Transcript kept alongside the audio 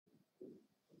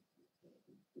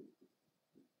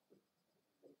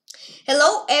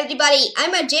Hello everybody,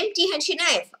 I'm a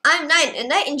Cherniaiev. I'm 9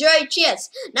 and I enjoy chess.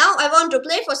 Now I want to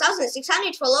play for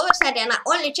 1600 for lower side and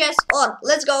only chess on.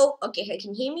 Let's go. Okay, you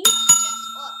can hear me?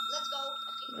 Let's go.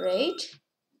 Okay. Great.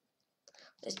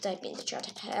 Let's type in the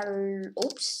chat.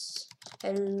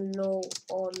 Hello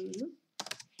all.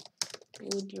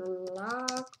 Good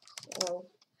luck. Oh.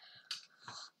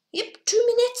 Yep, 2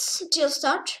 minutes till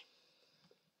start.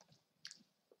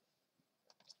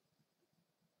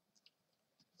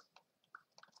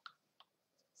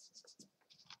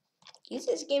 Is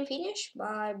this game finished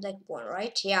by black one,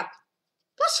 right? Yeah.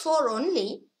 +4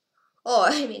 only. Oh,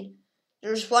 I mean,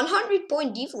 there's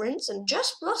 100-point difference and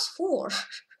just +4.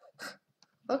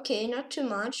 Okay, not too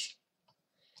much.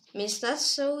 Means that's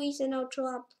so easy now to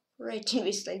upgrade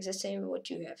with like the same what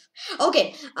you have.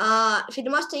 Okay,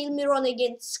 Fidemaster Ilmiron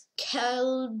against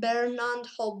Bernard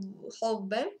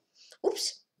Hobbe.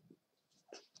 Oops.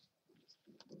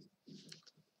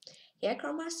 Yeah,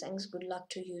 Karma, thanks. Good luck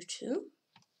to you too.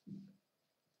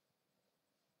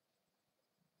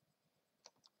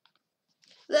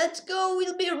 Let's go,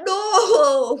 Ilmir.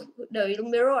 No,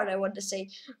 Ilmiron, I want to say.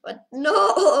 But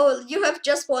no, you have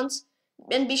just once.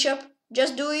 And Bishop,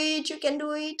 just do it. You can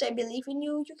do it. I believe in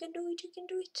you. You can do it. You can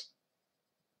do it.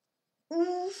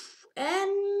 Oof.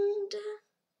 And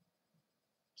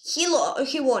he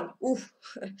won. Oof.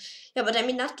 Yeah, but I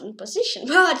mean not in position.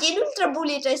 But in Ultra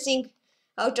Bullet, I think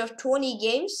out of 20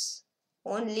 games,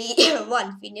 only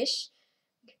one finish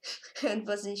in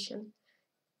position.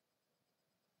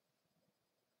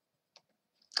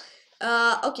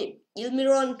 Okay,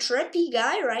 Ilmiron Treppy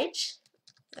guy, right?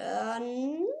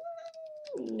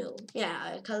 No.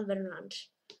 Yeah, Calvernant.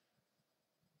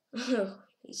 Oh,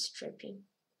 he's Treppy.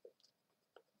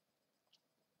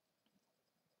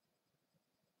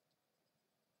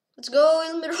 Let's go,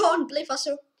 Ilmiron, play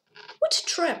faster. What a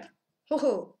trap!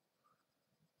 Oh,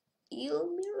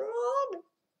 Ilmiron.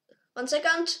 1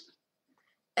 second.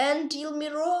 And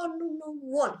Ilmiron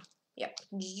won. Yeah,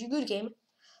 good game.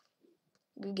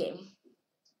 Good game.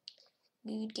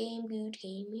 Good game, good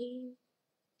game.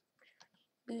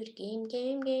 Good game,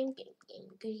 game, good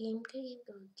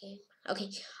game. Okay,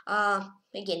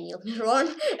 again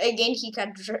Ilmiron. Again he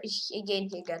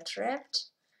got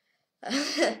trapped.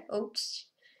 Oops.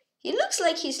 He looks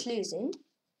like he's losing.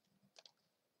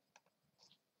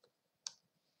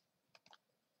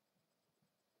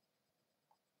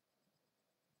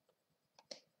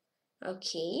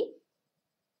 Okay.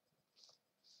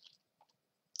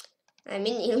 I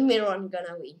mean, Ilmiron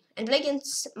gonna win. And play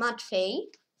against Matvey.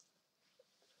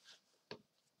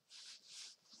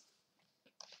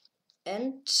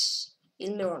 And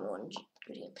Ilmiron won.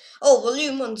 Good game. Oh,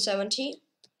 volume 170.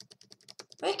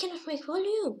 Why cannot make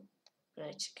volume?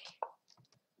 Right, okay.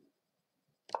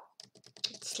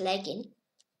 It's lagging.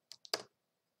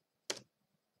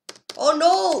 Oh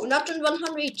no, not on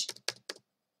 100.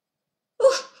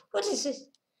 Oof, what is this?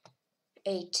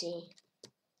 80.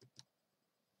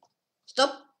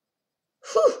 Stop.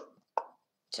 Whew.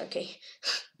 It's okay.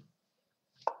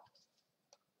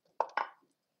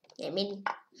 I mean,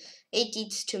 80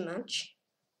 is too much.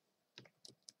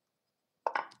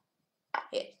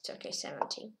 Yeah, it's okay,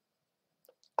 70.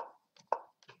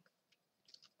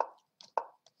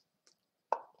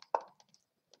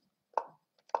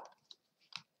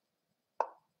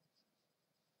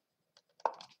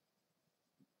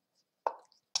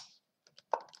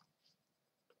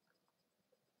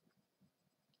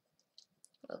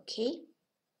 Okay.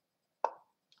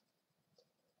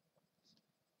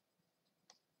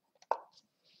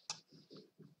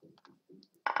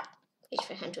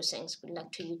 H500, thanks. Good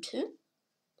luck to you too.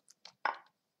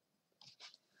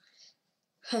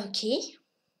 Okay.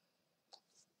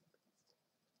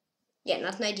 Yeah,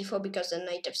 not 94 because the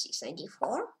knight of 6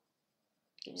 94.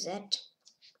 Give that.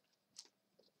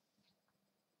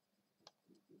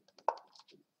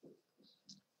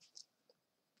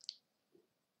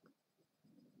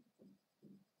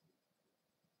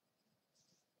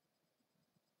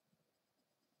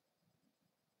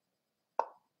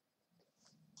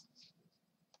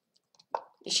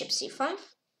 Bishop c5.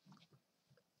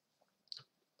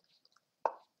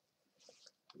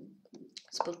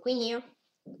 Let's put queen here.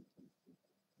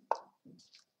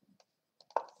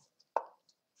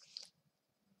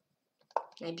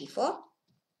 Knight b4.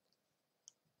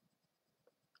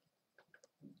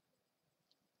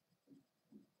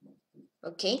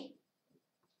 Okay.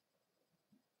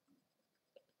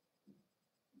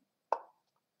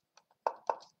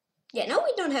 Yeah, now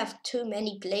we don't have too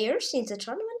many players in the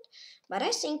tournament, but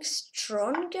I think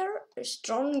strong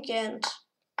and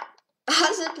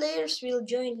other players will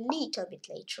join a little bit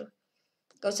later.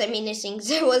 Because I mean, I think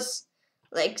there was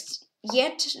like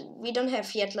yet. We don't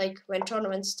have yet, like, when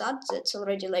tournament starts, it's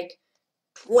already like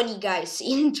 20 guys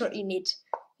in it.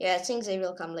 Yeah, I think they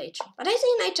will come later. But I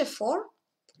think knight f4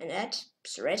 and that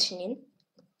threatening.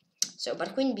 So,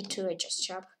 but queen b2, I just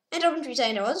chop. I don't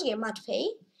resign. I was game at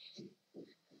Faye.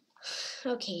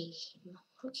 Okay.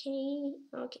 Okay.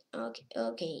 Okay. Okay.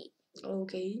 Okay.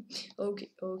 Okay. Okay.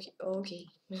 Okay. Okay.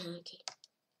 Okay.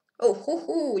 Oh,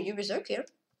 ho, you berserk here.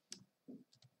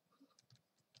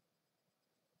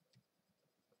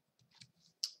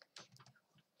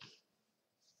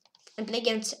 And play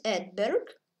against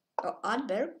Edberg. Or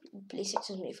Adberg. Play 6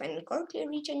 with me. Final core. Clear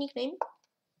region nickname.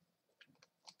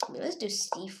 Let's do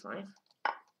c5.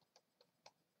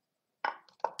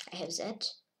 I have that.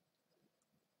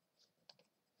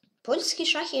 Polski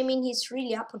Shach, I mean, he's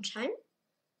really up on time.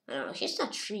 No, he's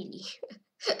not really.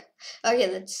 Okay,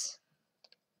 let's.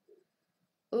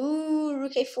 Ooh,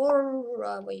 rook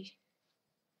a4. Wait.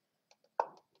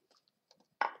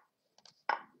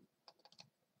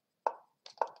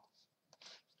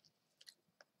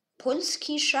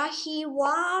 Polski Shahi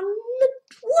won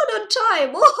on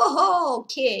time. Oh,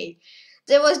 okay.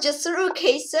 There was just rook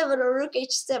a7 or rook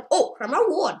h7. Oh, Kramar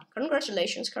won.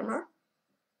 Congratulations, Kramar.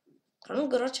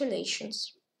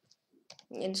 Congratulations.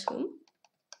 Against whom?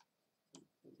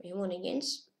 You won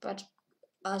against, but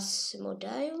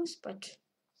Asmodeus. But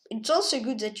it's also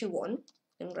good that you won.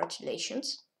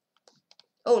 Congratulations.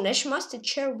 Oh, Neshmaster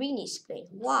Cherniaiev is playing.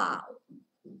 Wow.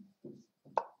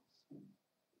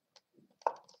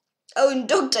 Oh, and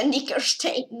Dr.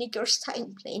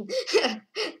 Nickerstein playing.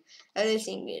 How do you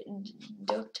think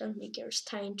Dr.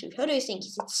 Nickerstein too? How do you think?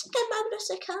 Is it Spam Magnus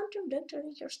account of Dr.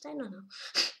 Nickerstein or no?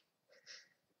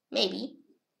 Maybe.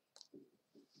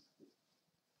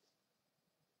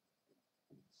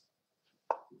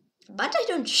 But I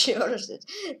don't sure that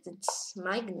it's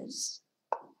Magnus.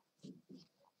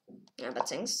 Yeah, but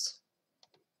thanks.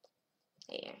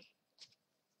 Yeah.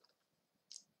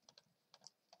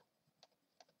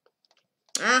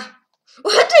 Ah,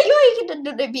 what are you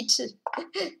gonna do a bit?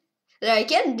 That I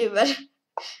can do, but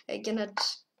I cannot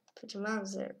put a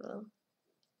mouse there. Well,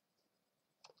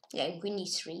 yeah, queen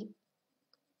e3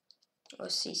 or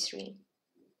c3.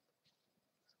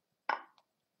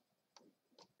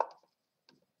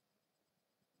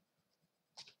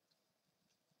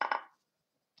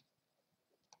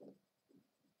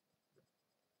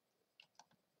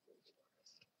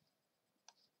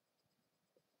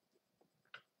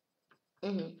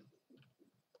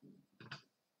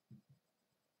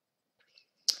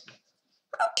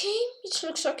 Okay, it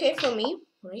looks okay for me,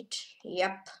 right?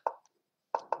 Yep.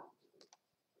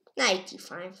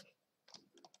 95.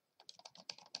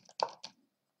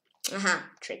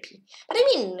 Trippy. But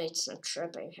I mean, it's not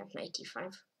trippy, I have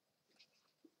 95.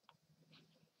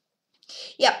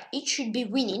 Yep, it should be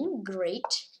winning,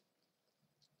 great.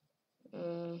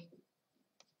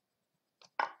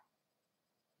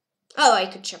 Oh, I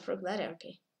could chop rook better,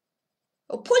 okay.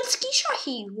 Oh, Polski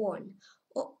Shahi won.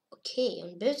 Oh, okay,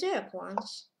 on Berserk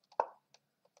once.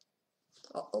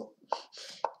 Uh-oh.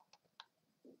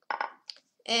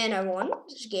 And I won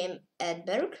this game at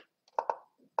Berg.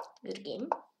 Good game.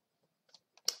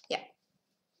 Yeah.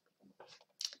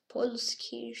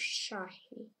 Polski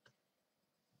Shahi.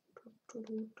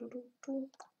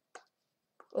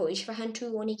 Oh, Isfahan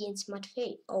 2-1 against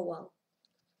Matvey. Oh, wow.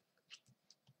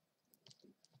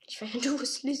 Isfahan 2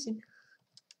 was losing.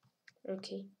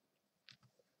 Okay.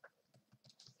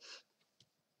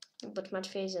 But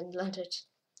Matvey isn't landed.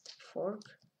 Fork.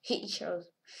 He chose.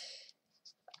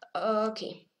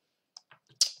 Okay.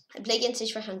 I play against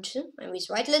Isfahan 2. I'm with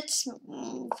white. Let's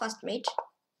fast mate.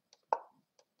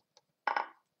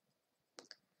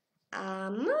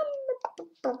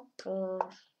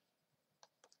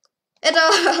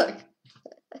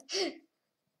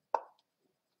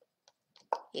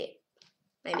 Yeah.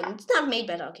 I mean, it's not made,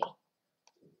 but okay.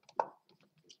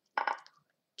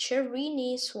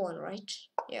 Cherniaiev won, right?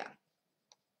 Yeah.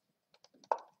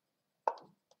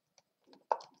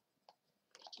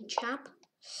 Chap.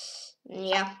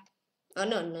 Yeah. Oh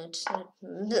no, no, it's not.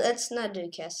 Let's not do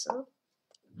castle.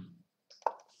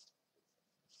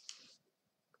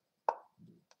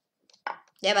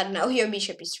 Yeah, but now your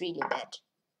bishop is really bad.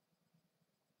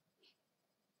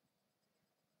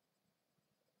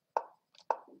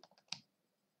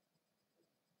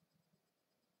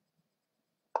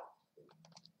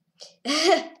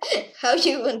 How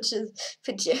you want to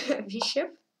put your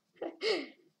bishop?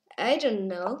 I don't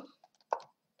know.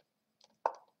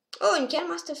 Oh, and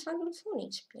Grandmaster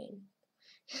Phonix playing.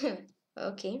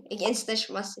 Okay, against the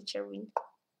Master Cherwin.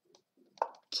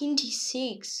 King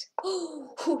d6.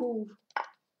 Oh,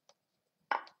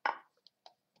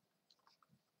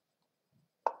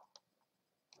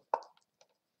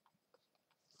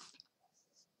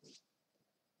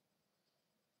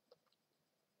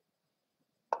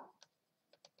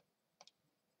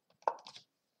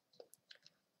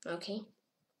 Okay.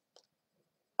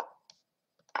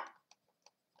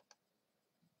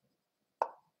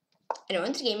 I don't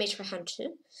want the game age for Hunter.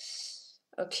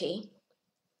 Okay.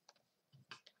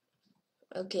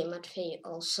 Okay, Matvey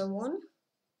also won.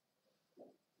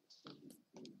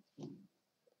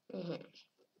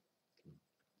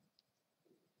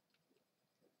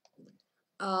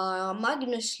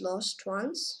 Magnus lost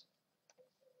once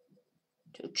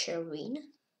to Cherwin.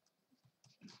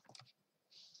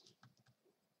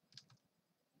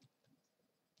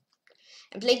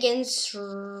 And play against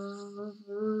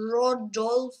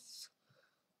Rodolf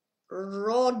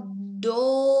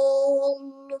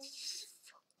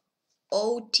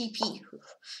OTP.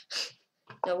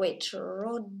 No, wait,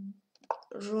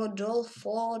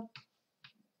 Rodolfo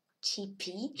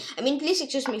TP. I mean, please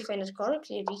excuse me if I not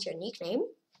correctly read your nickname.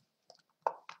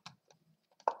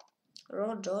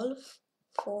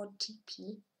 Rodolfo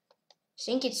TP. I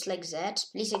think it's like that.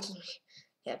 Please excuse me.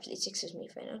 Yeah, please excuse me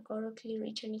if I not correctly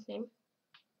read your nickname.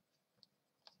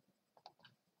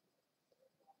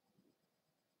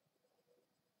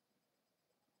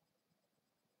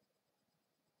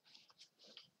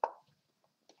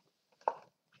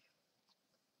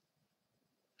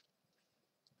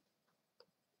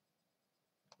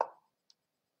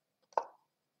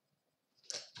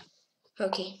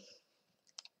 Okay.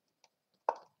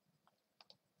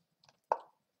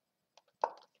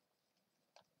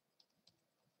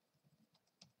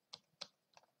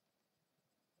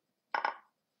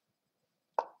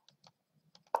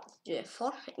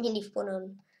 G4. I mean, if pawn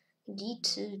on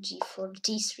d2, g4,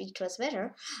 d3, it was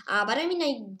better. But I mean,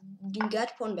 I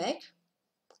got pawn back.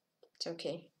 It's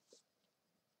okay.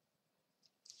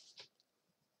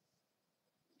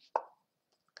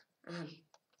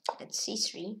 At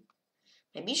c3,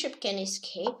 my bishop can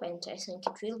escape, and I think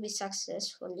it will be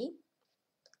successfully.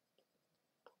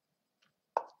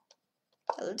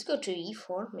 Let's go to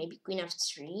e4, maybe queen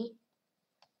f3.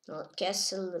 No,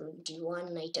 castle,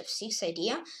 d1, knight f6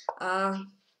 idea.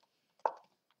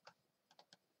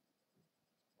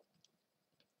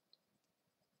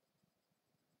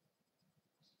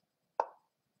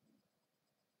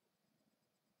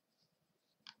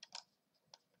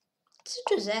 Let's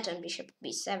do that on bishop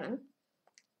b7.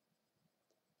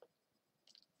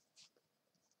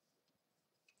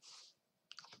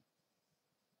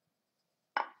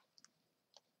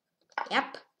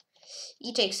 Yep.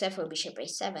 E takes f for bishop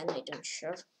a7, I don't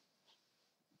sure.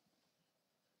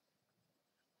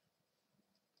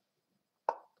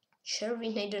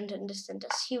 Sherwin, I don't understand.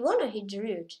 Does he won or he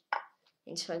drew it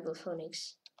in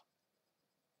Phonics?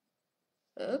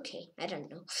 Okay, I don't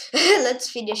know. Let's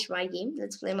finish my game.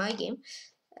 Let's play my game.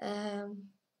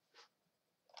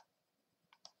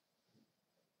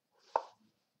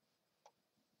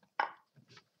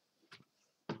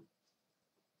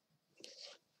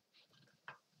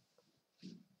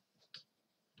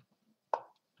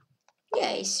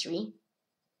 Yeah, a3.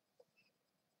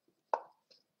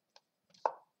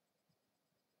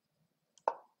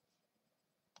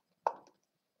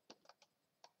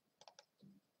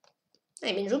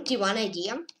 I mean, rook d1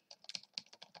 idea.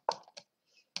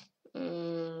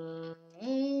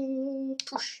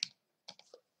 Push.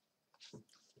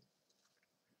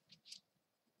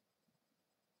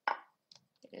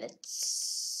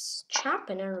 Let's chop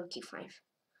and then rook e5.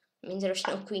 I mean, there's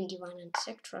no queen d1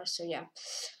 etc. So yeah.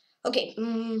 Okay.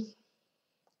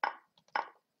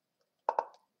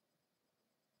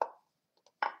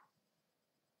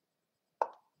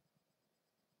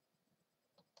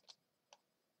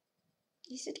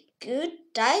 Is it good?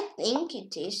 I think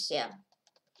it is, yeah.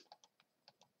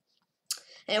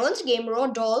 And once again,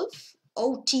 Rodolf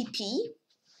OTP.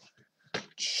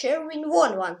 Sherwin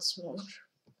won once more.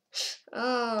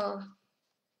 Oh,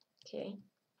 okay.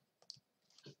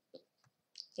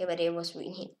 Yeah, but it was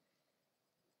winning.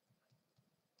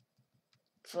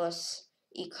 It was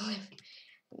equal. I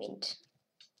mean,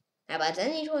 but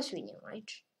then it was winning, right?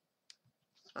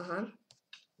 No,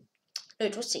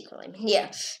 it was equal. I mean,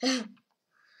 yeah.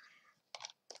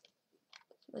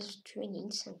 Was it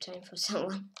winning sometime for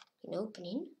someone in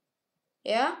opening?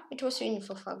 Yeah, it was winning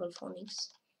for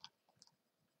Phonics.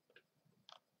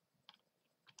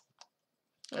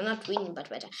 Not winning, but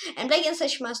better. And play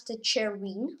against Master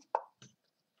Cherwin.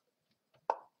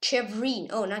 Cherwin.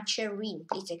 Oh, not Cherwin.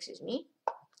 Please excuse me.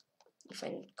 If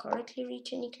I correctly read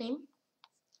your nickname.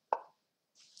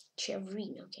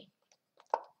 Cherwin, okay.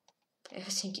 I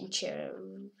was thinking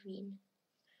Cherwin.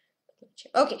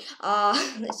 Okay,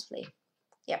 let's play.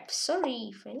 Yep, sorry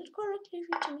if I not correctly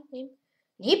read your nickname.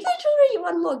 He played already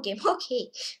one more game,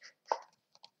 okay.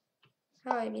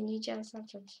 Oh, I mean, he just have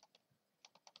to...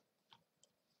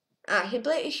 He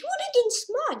won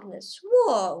against Magnus.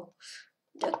 Whoa.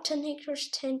 Dr. Nickers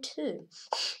 10-2.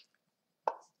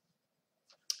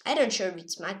 I don't sure if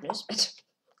it's Magnus, but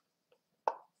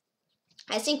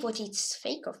I think what it's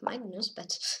fake of Magnus,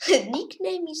 but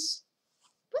nickname is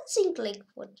one thing like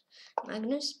what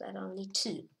Magnus, but only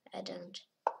 2. I don't.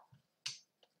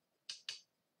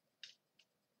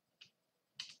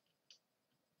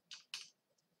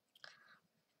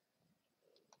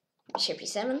 Bishop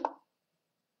e7.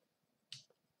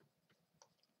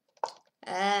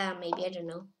 Maybe, I don't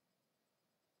know.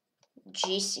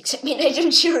 G6. I mean, I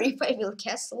don't sure if I will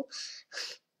castle.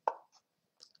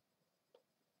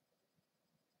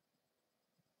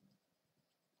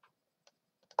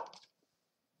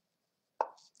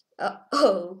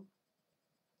 Oh.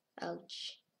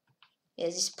 Ouch. Yeah,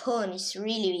 this pawn is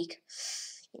really weak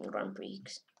in Grand Prix.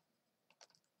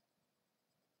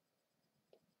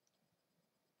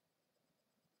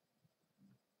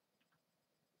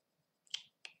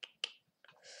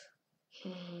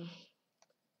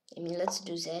 I mean, let's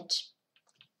do that.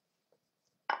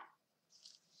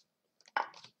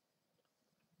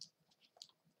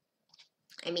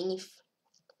 I mean, if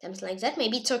something like that,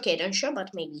 maybe it's okay. Don't sure,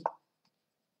 but maybe.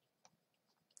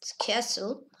 It's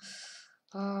castle.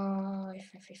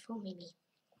 F4 maybe.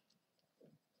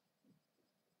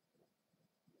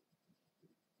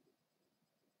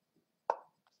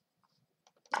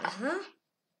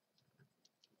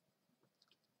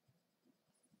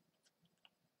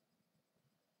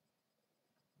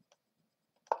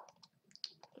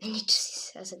 I need to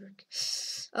see this as a work.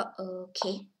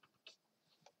 Okay.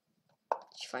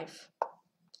 H5.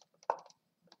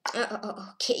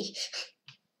 Okay.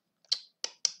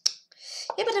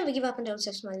 Yeah, but I will give up and don't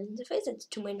have smile interface. It's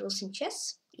 2 main rules in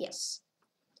chess. Yes.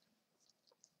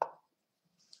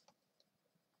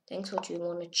 Thanks what you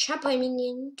want to chop. I mean,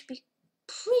 you need to be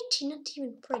pretty, not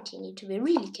even pretty, you need to be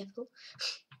really careful.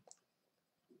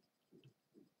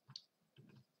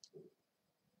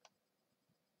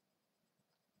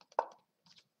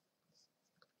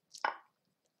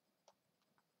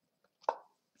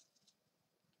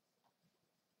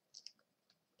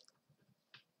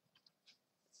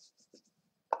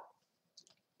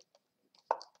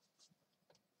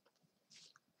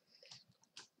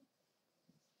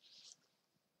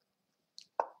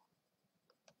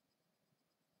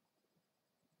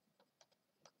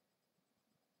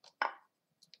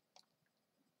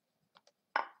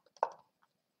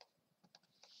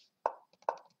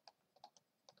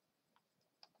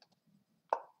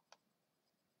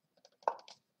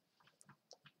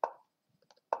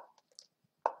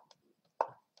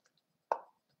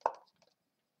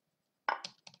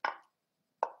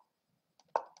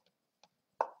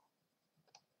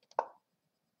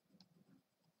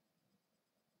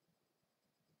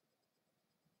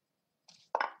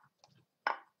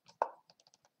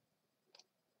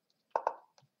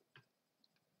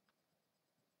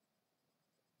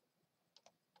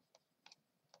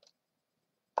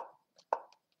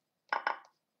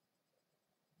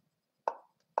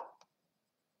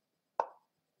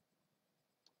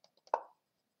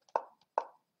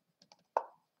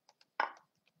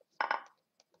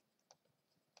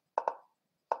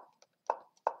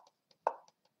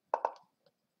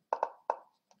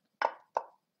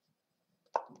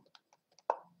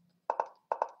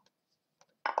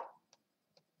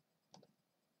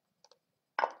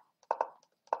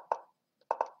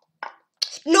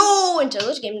 No, until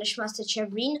this game, Grandmaster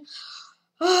Cherniaiev.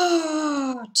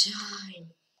 Oh, time.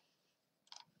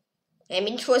 I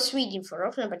mean, it was reading for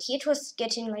often, but here it was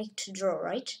getting like to draw,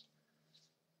 right?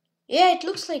 Yeah, it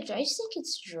looks like I think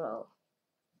it's draw.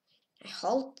 I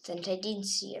halt and I didn't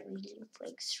see it really look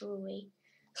like threw away.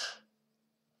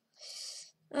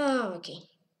 Oh, okay.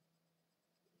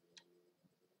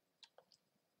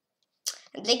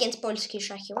 And against Polski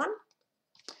Szachy 1.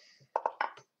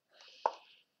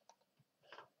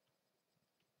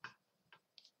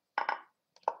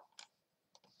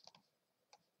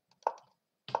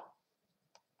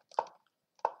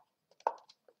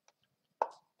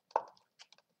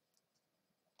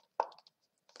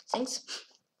 Thanks.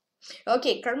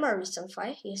 Okay, Karlsruhe is on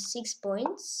fire. He has 6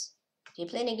 points. He's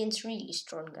playing against really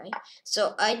strong guy.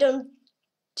 So I don't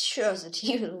sure that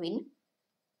he will win.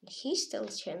 He still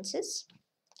has chances.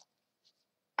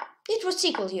 It was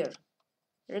equal here.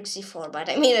 Rook c4, but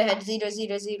I mean I had 0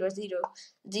 0 0 0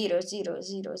 0 0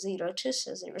 0 0 2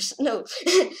 0. No.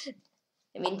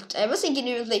 I mean I was thinking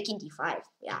he would play king d5.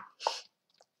 Yeah.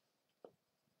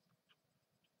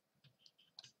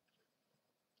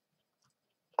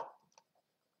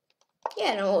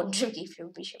 Yeah, no, rook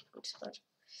e4 bishop good spot.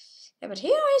 Yeah, but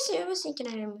here I was thinking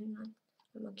I am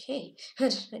I'm okay. I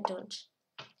don't.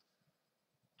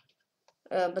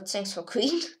 But thanks for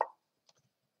queen.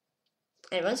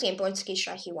 And once again, points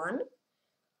he won.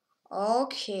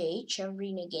 Okay,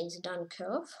 Cherniaiev against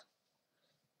Dunkov.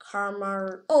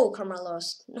 Karma. Oh, Karma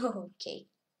lost. No, okay.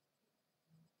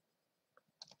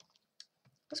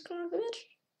 What's Karma good?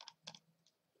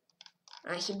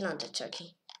 Ah, he blundered.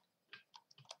 Okay.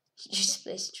 He just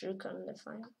placed Rook on the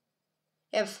final.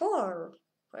 F4.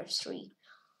 F3.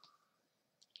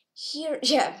 Here,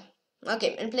 yeah.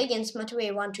 Okay, and play against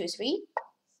Mamaia 1, 2, 3.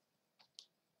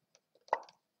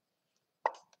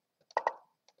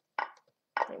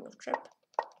 Remove trip.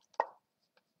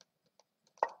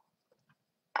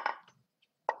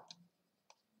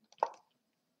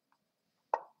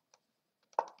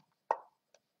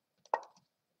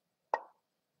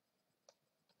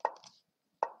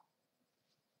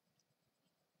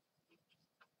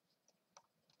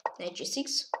 Knight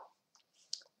G6.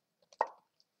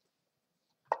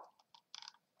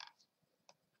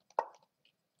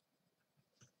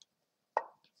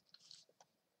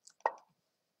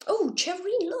 Oh,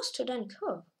 Cherniaiev lost to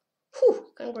Dunkov.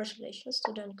 Whew, congratulations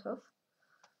to Dunkov.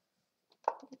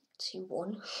 He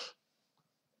won.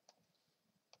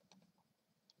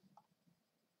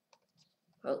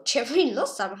 Well, Cherniaiev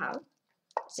lost somehow.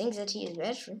 I think that he is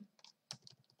better.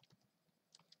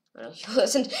 Oh, no, he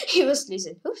wasn't. He was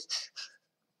losing. Oops.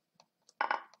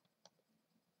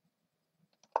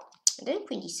 And then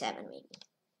Queen D7 maybe.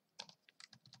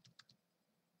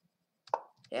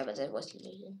 Yeah, but that was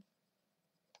losing.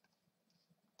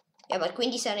 Yeah, but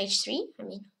Queen D7 H3. I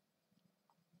mean.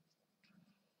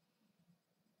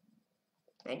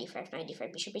 95,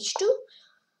 95, Bishop H2.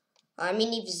 I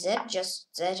mean, if Z,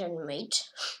 just Z and mate.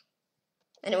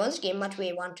 And once again,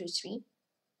 Mamaia 1, 2, 3.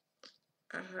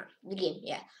 Good game,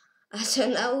 yeah. So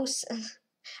now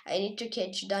I need to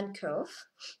catch Dunkov.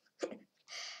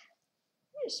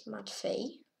 Where's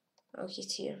Matvey? Oh,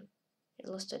 he's here. He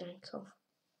lost to Dunkov.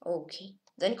 Okay.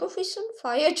 Dunkov is on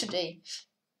fire today.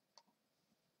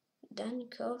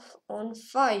 Dunkov on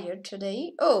fire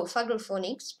today. Oh,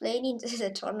 Fagelphonics playing in the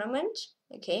tournament.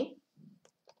 Okay.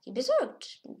 He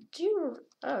berserked.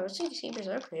 Oh, I think he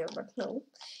berserked here, but no.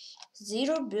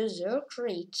 0 berserk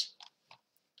rate.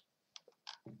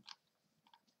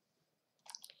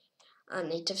 And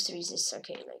knight f3 is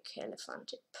okay, like elephant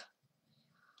tip.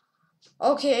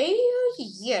 Okay,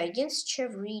 yeah, against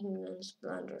Cherniaiev's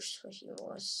blunders, what he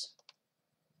was.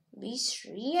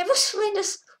 B3, I was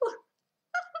 -4.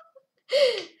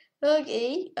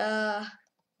 Okay,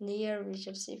 near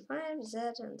bishop c5,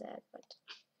 that and that, but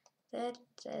that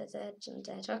and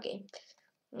that, okay.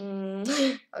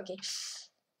 Okay.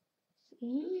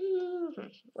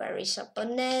 Where is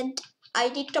opponent? I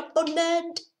need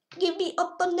opponent. Give me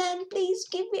opponent, please.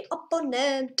 Give me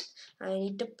opponent. I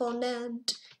need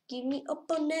opponent. Give me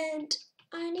opponent.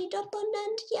 I need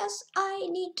opponent. Yes, I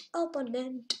need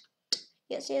opponent.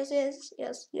 Yes, yes, yes,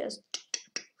 yes, yes.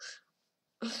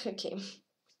 Okay.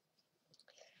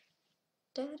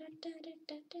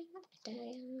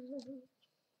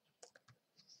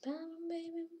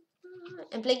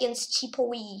 And play against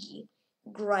Chipowi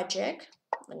Grajek.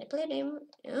 When I played him,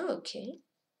 okay.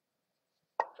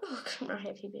 Oh, come on,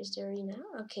 happy birthday arena.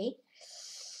 Okay.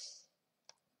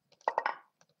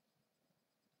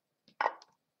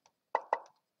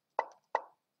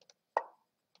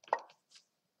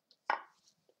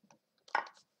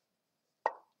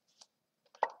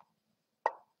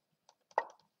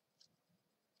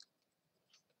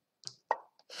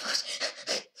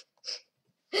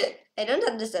 I don't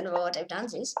understand what I've done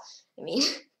this. I mean,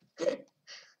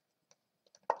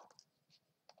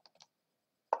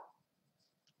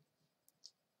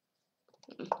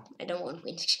 I don't want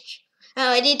queen exchange.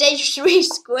 Oh, I did h3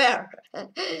 square.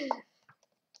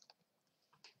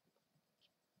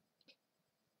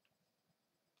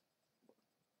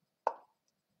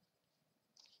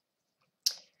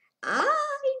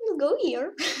 I will go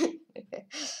here.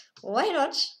 Why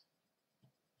not?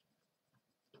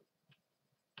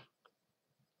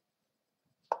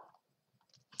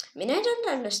 I mean, I don't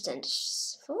understand.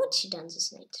 For what she done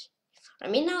this knight? I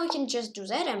mean, now I can just do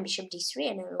that and bishop d3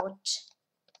 and then what?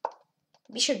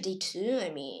 Bishop d2, I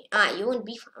mean... Ah, you want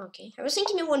b5. Okay. I was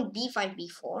thinking you want b5,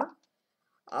 b4.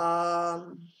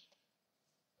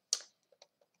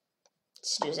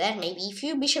 Let's do that, maybe. If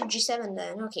you bishop g7,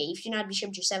 then... Okay, if you not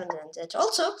bishop g7, then that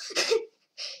also.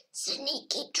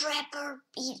 Sneaky trapper.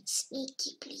 Be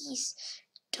sneaky, please.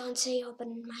 Don't say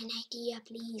open my idea,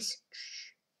 please.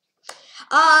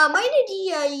 My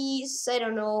idea is, I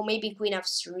don't know, maybe queen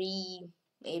f3,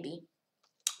 maybe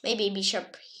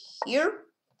bishop here.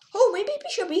 Oh, maybe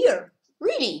bishop here.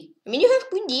 Really? I mean, you have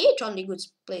queen d8, only good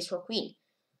place for queen.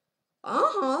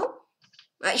 Uh-huh.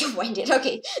 You find it,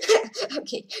 okay.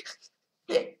 Okay.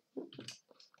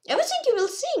 I was thinking you will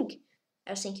think.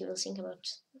 I was thinking you will think about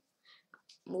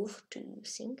move to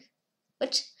think.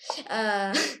 What?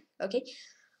 Okay.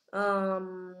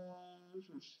 Um.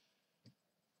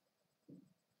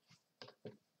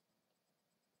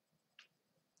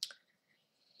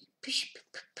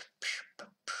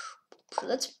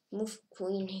 Let's move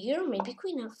queen here. Maybe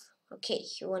queen f. Okay,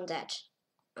 you want that.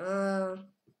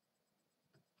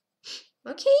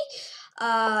 Okay.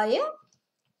 Yeah.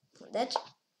 That.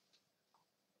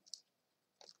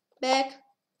 Back.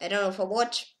 I don't know for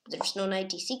what. There's no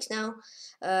 96 now.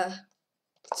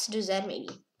 Let's do that maybe.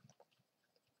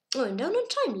 Oh, and down on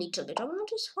time a little bit. I'm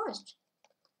not as fast.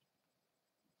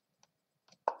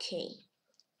 Okay.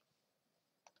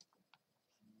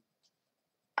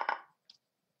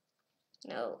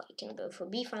 Now I can go for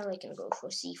B file. I can go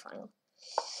for C file.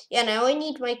 Yeah, now I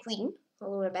need my queen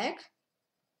all the way back.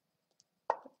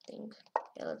 I think.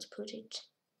 Yeah, let's put it.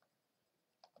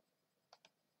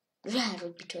 That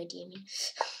would be too ideal. I mean.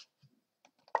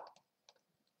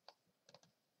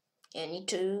 Yeah, I need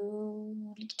to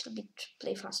little bit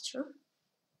play faster.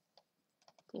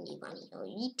 Quindi money, oh,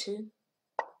 you need to.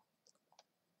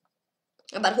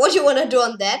 But what you wanna do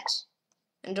on that?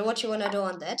 And what you wanna do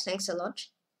on that? Thanks a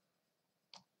lot.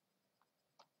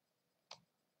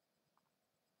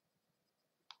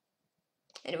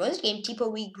 And it was game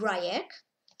tipo we Grajek.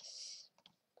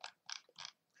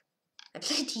 I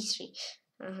played D3.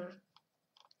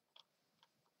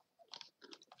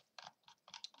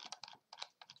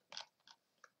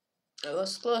 I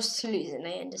was close to losing,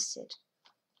 I understood.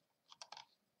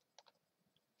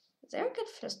 There I got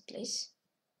first place.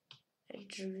 I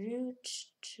drew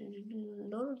to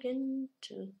Lorgan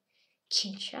to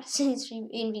Kinshasa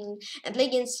and play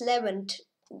against Levant.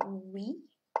 We.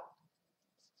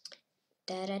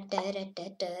 Da da da da da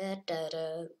da da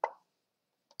da.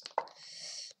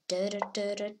 Da da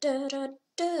da da da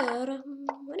da da.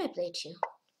 When I played you.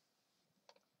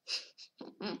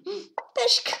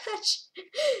 Peshkash.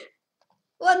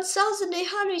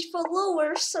 1,800 for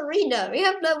lower Serena. We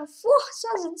have now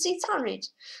 4,600.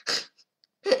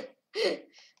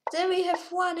 Then we have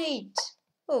 1,800.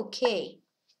 Okay.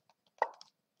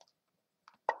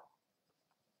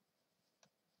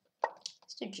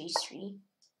 Let's do G3.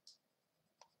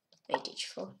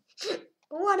 8H4.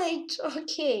 1,800.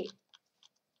 Okay.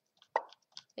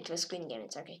 It was queen game.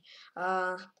 It's okay.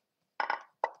 Well,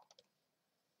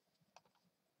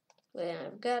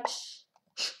 I've got.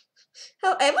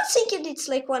 Oh, I was thinking it's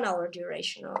like 1 hour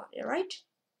duration, right?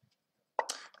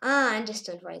 I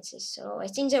understand why it says so. I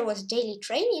think there was daily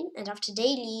training, and after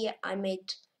daily, I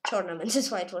made tournaments. That's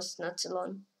why it was not so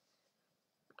long.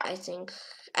 I think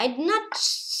I'm not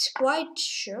quite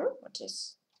sure what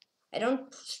is. I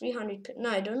don't 300. No,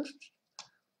 I don't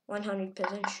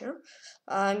 100% sure.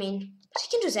 I mean, but I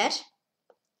can do that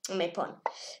on my pawn.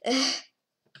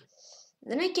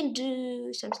 Then I can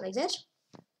do something like that.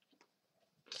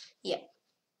 Yeah.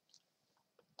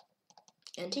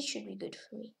 And it should be good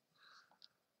for me.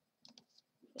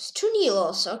 It's 2-0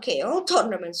 also. Okay, all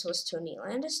tournaments was 2-0.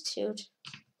 I understood.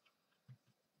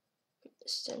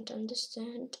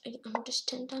 Understand. I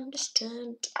understand what I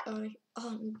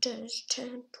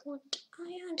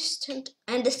understand.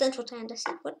 I understand what I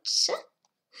understand. What?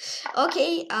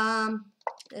 Okay,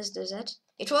 let's do that.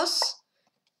 It was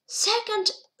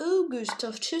 2nd August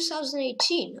of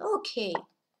 2018. Okay.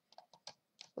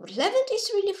 But Levant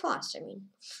is really fast, I mean.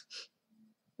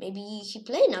 Maybe he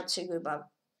play not so good, but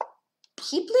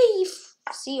he play if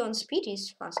C on speed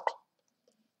is fast.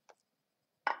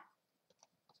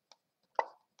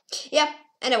 Yeah,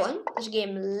 and I won this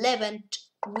game. Levant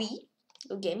we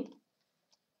game.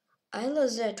 I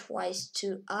lost that twice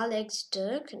to Alex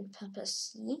Dirk and Papa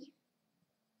C.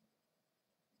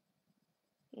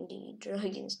 The draw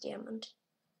against Diamond.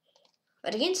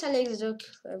 But against Alex Dirk,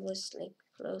 I was like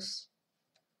close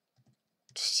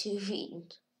to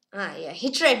win. Ah, yeah,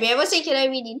 he tried me. I was thinking I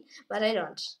win, but I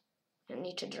don't. I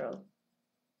need to draw.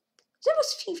 There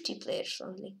was 50 players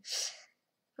only.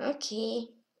 Okay.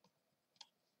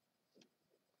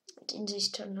 And in this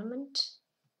tournament,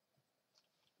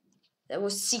 there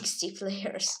was 60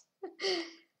 players.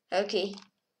 Okay.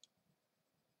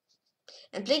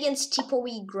 And play against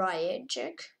Tipowi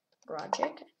Grajek.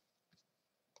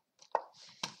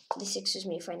 This, excuse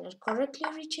me if I not correctly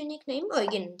reach your nickname. Oh,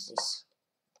 again, this.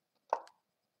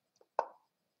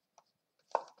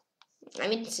 I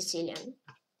mean Sicilian.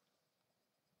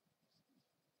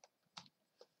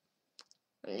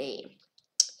 Only.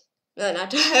 No,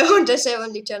 not. I want to say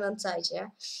only turn on side, yeah.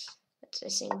 But So I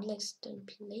think blacks don't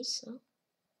play, so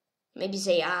maybe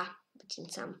they are, but in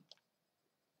some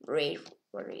rare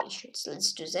variations.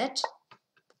 Let's do that.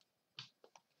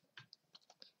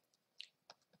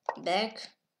 Back.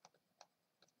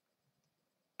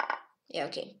 Yeah,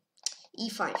 okay.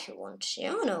 E5 you want.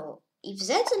 Yeah, no. If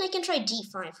that, then I can try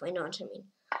D5. Why not? I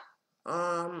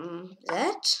mean,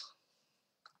 that.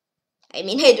 I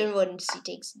mean, I don't want C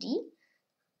takes D.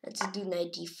 Let's do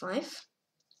knight D5.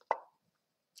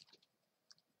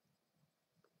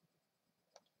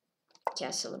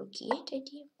 Castle rook E8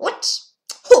 idea. What?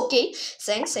 Okay,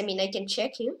 thanks. I mean, I can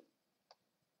check here.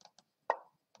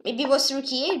 Maybe it was rook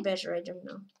E8 better. I don't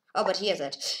know. Oh, but here's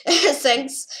that.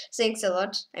 Thanks a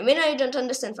lot. I mean, I don't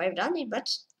understand why I've done it, but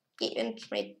and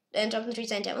my end of the 3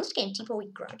 cent diamonds game tipo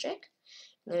with Grajek.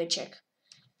 Let me check.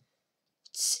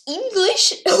 It's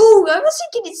English. Oh, I was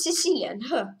thinking it's Sicilian.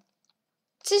 Huh?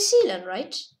 Sicilian,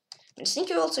 right? I think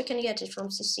you also can get it from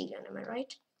Sicilian. Am I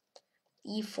right?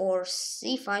 E4,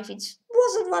 C5. It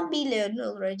wasn't 1 billion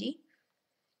already.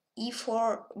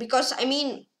 E4, because I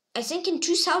mean, I think in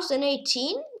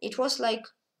 2018 it was like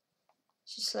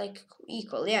just like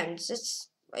equal. Yeah, and that's,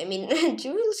 I mean,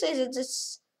 you will say that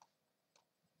it's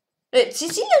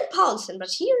Sicilian Paulsen,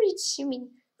 but here it's, you mean,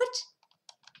 what?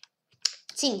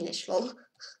 It's English, lol.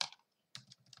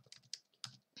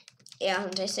 Yeah,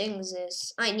 and I think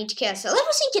this, I need castle. I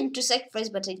was thinking to sacrifice,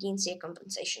 but I didn't see a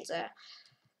compensation there.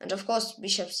 And of course,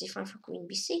 bishop c5 for queen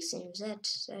b6, and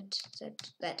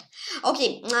that.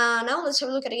 Okay, now let's have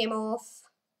a look at a game of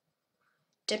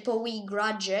Tepowi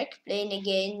Grajek playing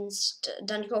against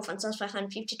Danikov and Sans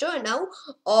 552, and now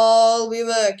all we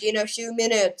work in a few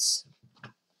minutes.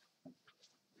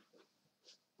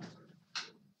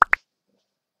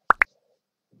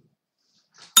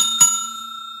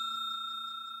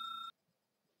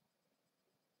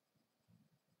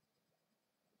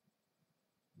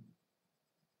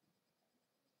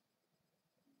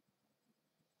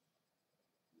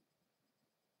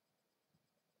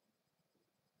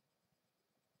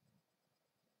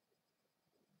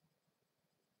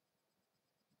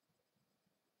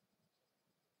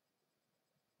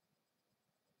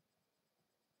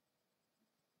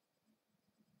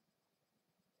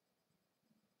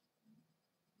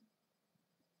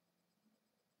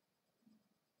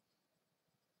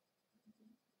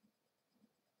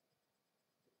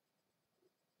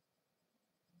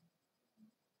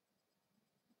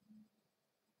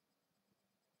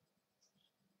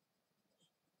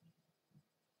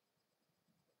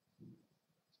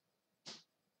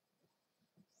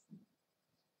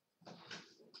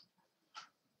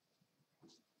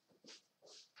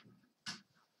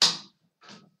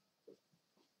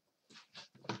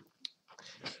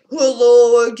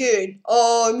 Hello again,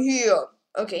 I'm here.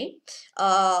 Okay,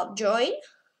 join.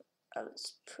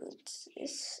 Let's put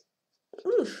this.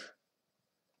 Oof.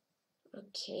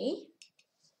 Okay.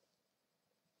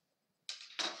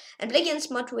 And play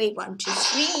against Matway 1, 2,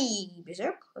 3.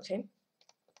 Berserk. Okay.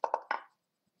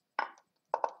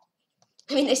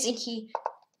 I mean, I think he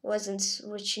wasn't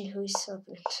watching who his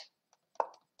opponent.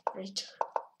 Right.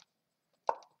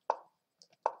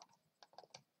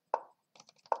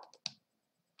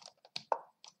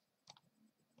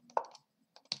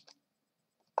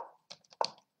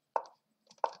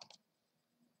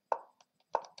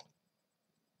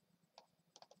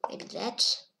 Maybe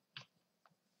that.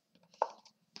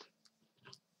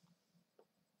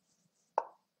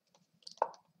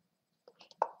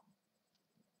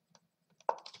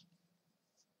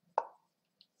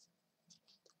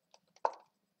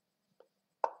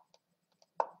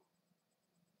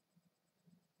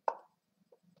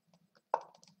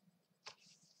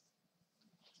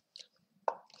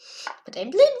 But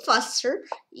I'm playing faster,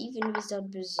 even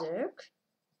without Berserk.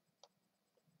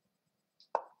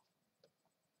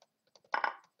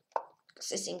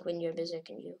 Because I think when you're Berserk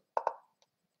and you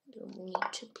need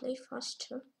to play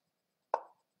faster.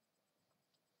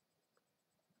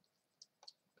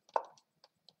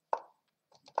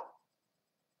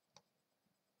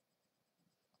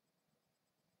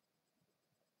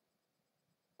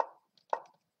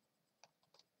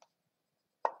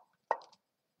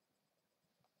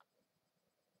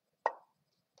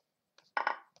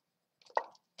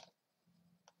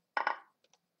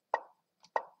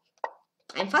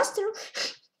 I'm faster.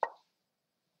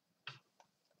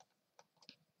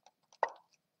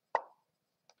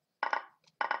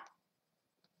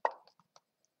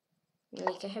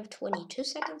 Like I have 22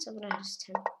 seconds, I don't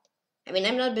understand. I mean,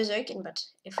 I'm not berserking, but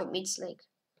for me it's like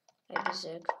I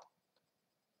berserk.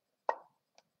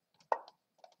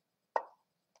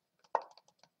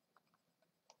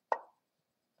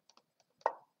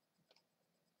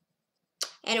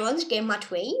 And once game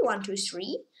Matway, 1, 2,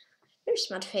 3. Where's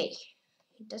Matway?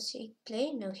 Does he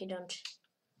play? No, he don't.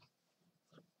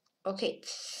 Okay.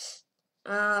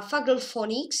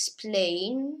 Fagelphonics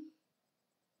playing.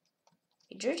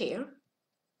 Here.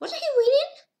 Was he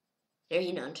winning? No,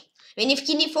 he don't. I mean, if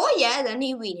King 4, yeah, then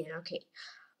he winning. Okay.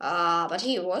 But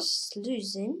he was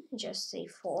losing. Just say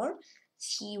 4.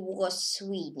 He was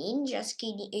winning. Just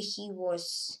King. He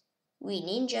was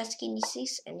winning. Just King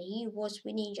 6, and he was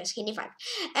winning. Just King 5.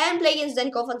 And play against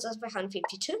then Conference by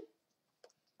 152.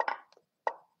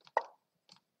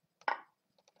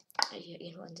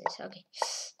 You want this? Okay.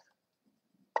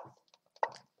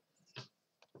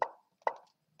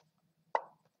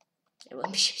 I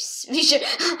won bishop.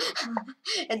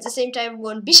 At the same time,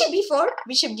 won bishop b4,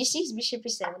 bishop d6, bishop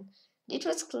e7. It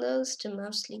was close to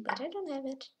mostly, but I don't have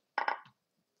it.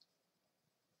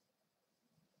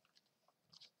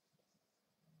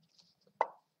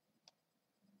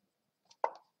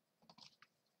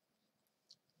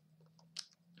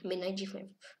 I mean, knight g5,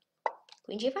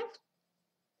 queen g5.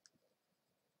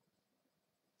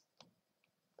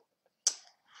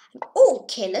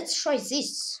 Okay, let's try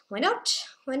this. Why not?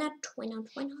 Why not? Why not?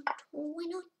 Why not? Why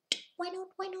not? Why not?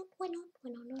 Why not? Why not? Why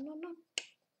not? No, no, no.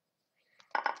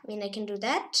 I mean, I can do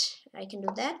that. I can do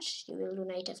that. You will do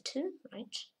knight f2,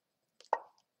 right?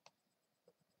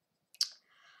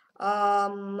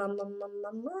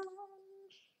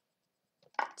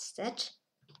 What's that?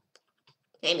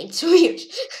 I mean, it's weird.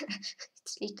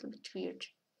 It's a little bit weird.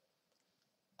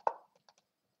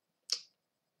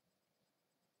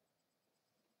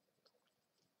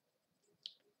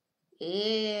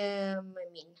 I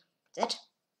mean, that.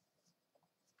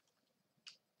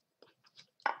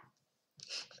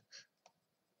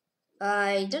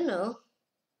 I don't know.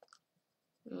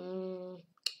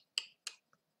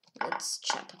 Let's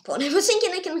chop a pawn. I was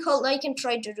thinking I can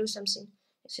try to do something.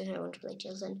 Since I want to play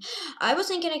tails, and I was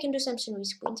thinking I can do something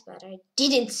with queens, but I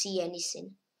didn't see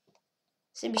anything.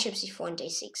 So bishop c4 and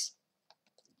a6.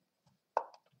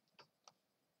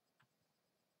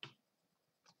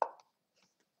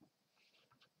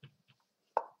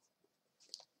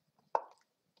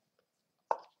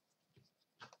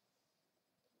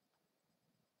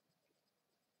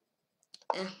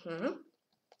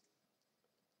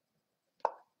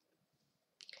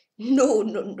 No,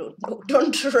 no, no, no,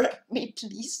 don't trap me,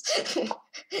 please.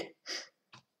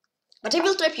 But I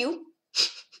will trap you.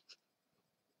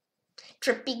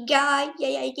 Trappy guy,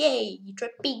 yay, yay,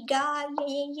 trappy guy,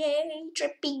 yay, yay,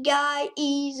 trappy guy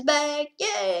is back,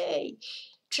 yay.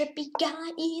 Trappy guy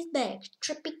is back,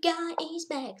 trappy guy is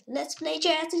back. Let's play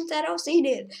chess instead of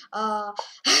singing.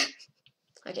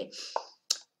 Okay.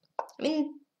 I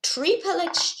mean, triple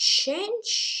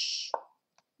exchange?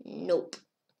 Nope.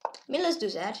 I mean, let's do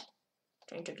that.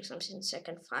 Trying to do something in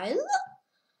second file.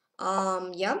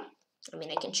 Yeah. I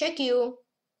mean, I can check you.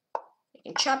 I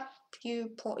can chop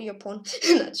you, your pawn.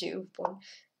 Not you, pawn.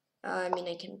 I mean,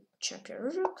 I can chop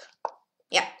your rook.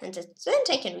 Yeah, and then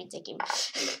I can read the game.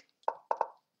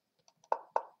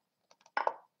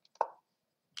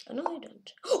 Oh, no, I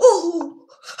don't. Oh!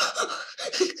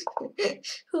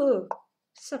 Oh,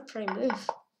 it's a prime move.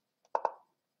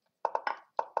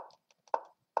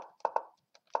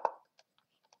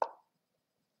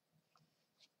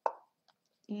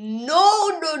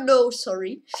 No, no, no,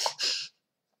 sorry.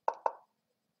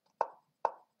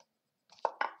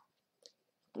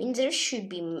 I mean, there should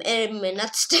be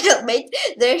not stalemate.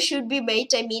 There should be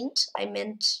mate. I meant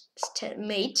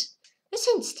mate. I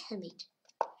said stalemate.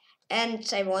 And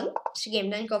I won. So game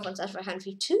 9 conference at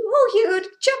 152. Oh, he would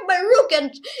chop my rook,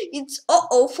 and it's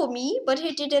for me, but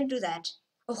he didn't do that.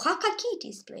 Oh, Hakakit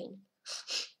is playing.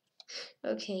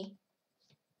 Okay.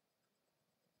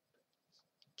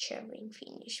 Cherniaiev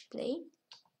finish play.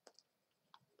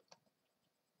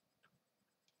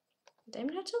 I'm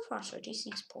not so far,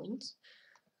 36 points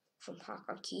from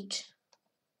Hakakit.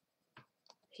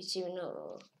 He's even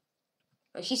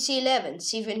he's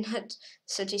 11th, even at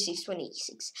 36,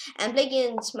 26. And play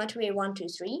against Matway 1, 2,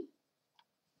 3.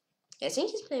 I think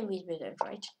he's playing with better,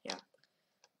 right? Yeah.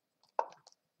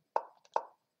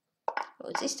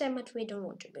 Oh, this time Matway don't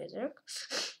want to berserk.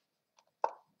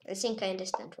 I think I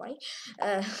understand why.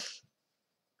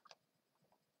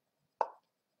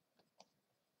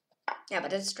 Yeah,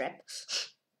 but that's trap.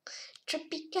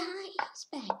 Trappy guy is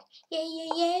back. Yay, yay,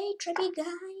 yay. Trappy guy,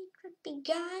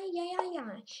 yeah, yeah,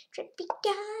 yeah. Trappy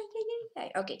guy, yeah, yeah,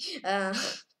 yeah. Okay.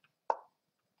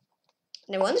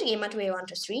 Now once again, Matway 1,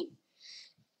 2, 3.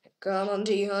 Come on,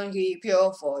 Tykhon, keep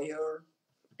your fire.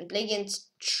 And play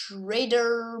against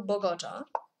Trader Bogota.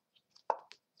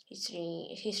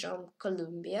 He's from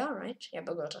Colombia, right? Yeah,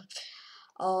 Bogota.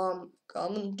 Come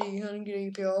on, Tykhon,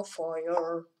 keep your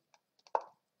fire.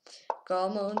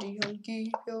 Come on, Tykhon,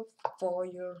 keep your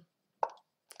fire.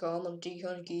 Come on,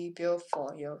 Tykhon, keep your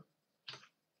fire.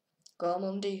 Come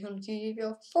on, Tykhon, keep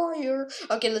your fire.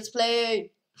 Okay, let's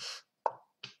play.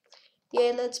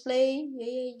 Yeah, let's play.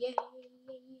 Yeah.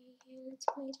 Let's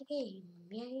play the game.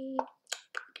 Yay.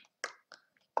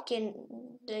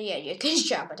 You can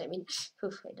shout, but I mean,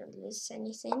 oof, I don't lose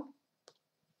anything.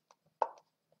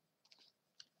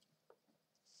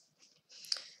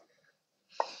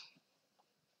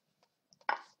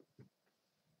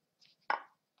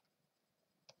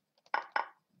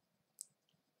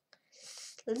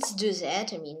 Let's do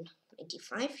that. I mean,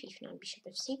 85, if not bishop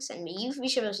f6, and if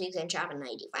bishop f6 and sharp and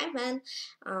 95, then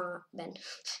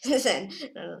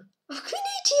no. Oh, queen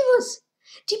a was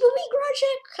Tibubi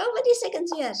Grajek. How many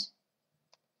seconds yet?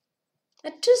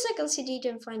 At 2 seconds he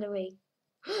didn't find a way.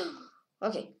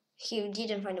 Okay, he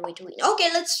didn't find a way to win. Okay,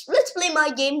 let's play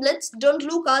my game. Don't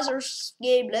look others'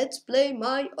 game. Let's play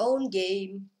my own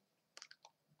game.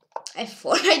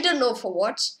 F4. I don't know for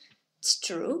what. It's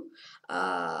true.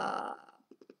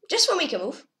 Just for make a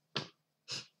move.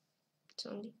 It's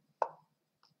only.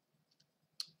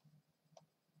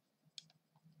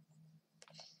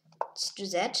 Let's do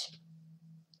that.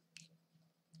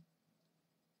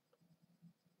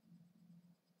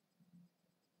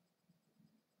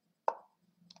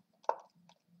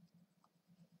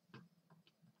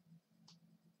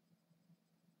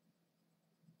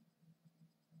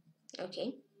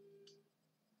 Okay.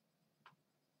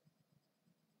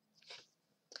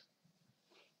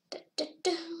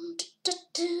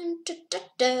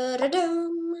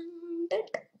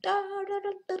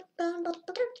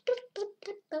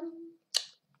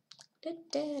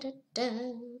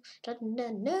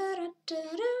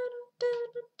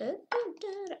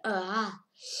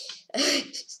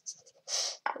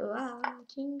 Wow,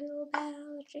 jingle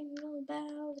bells, jingle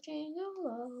bells, jingle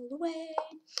all the way.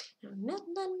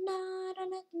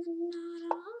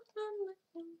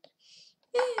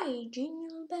 Hey,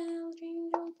 jingle bell,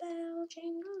 jingle bell,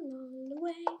 jingle all the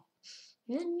way.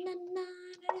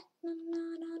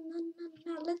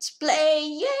 Let's play!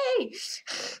 Yay!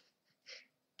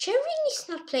 Cherniaiev is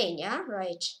not playing, yeah?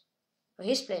 Right. Oh,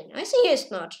 he's playing. I think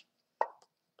he's not.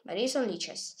 But he's only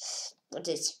chess. What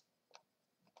is?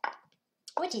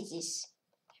 What is this?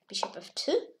 Bishop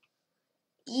f2?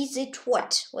 Is it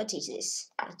what? What is this?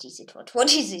 Not is it what?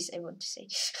 What is this? I want to say.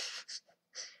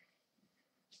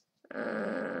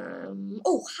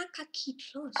 Oh, Hakaki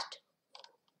lost.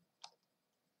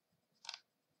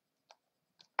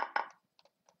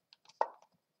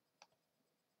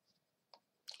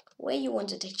 Where you want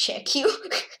to take check you?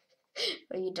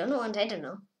 Or you don't want, I don't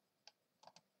know.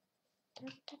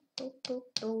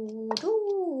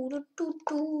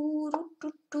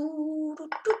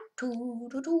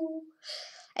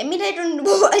 I mean, I don't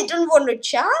want to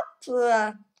chop.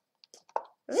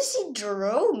 Let's see,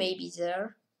 draw maybe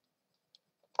there.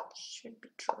 Should be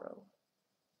draw.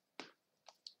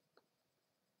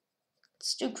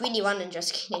 Let's do queen e1 and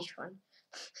just king h1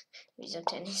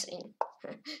 without anything.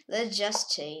 Let's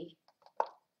just stay.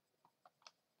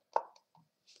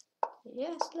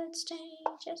 Yes, let's stay.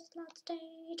 Just let's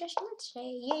stay. Just let's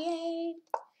stay. Yay!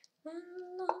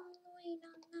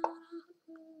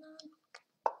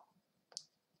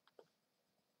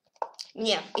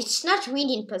 Yeah, it's not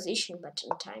winning position, but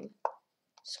in time.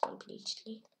 It's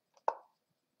completely.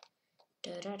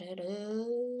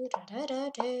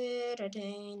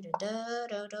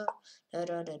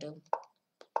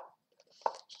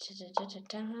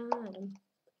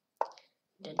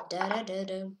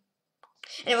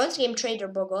 And once game Trader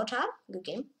Bogota, good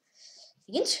game.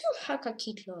 Against whom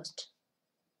Hakakit lost?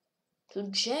 To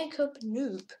Jacob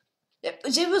Noob.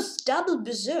 There was double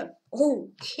berserk.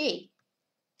 Okay.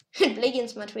 Play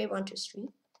against Matway 1, 2, 3.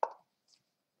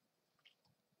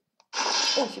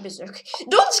 Oh, he berserk.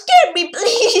 Don't scare me,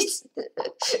 please!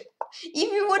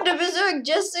 If you want to berserk,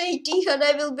 just say Tykhon,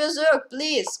 I will berserk,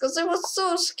 please. Because I was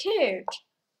so scared.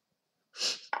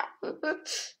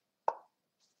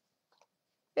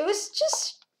 It was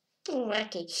just...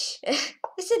 okay.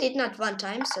 I said it not one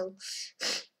time, so...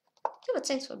 yeah, but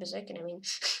thanks for berserking, I mean...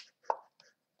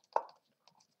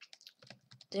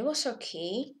 That was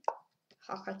okay.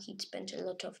 Hakakit spent a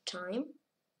lot of time.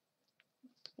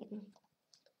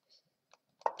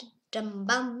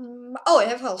 Oh, I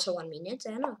have also 1 minute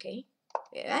then, okay.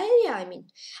 Yeah, I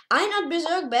mean, I not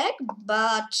berserk back,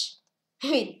 but I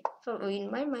mean,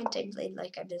 in my mind I played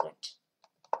like I berserked.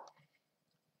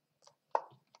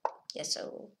 Yeah,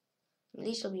 so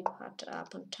this will be part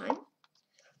up on time.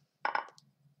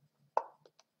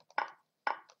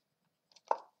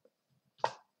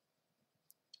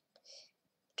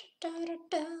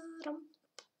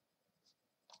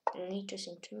 don't need to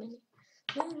sing too many.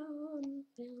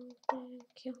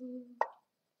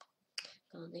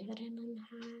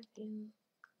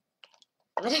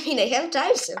 But I mean, I have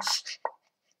time, so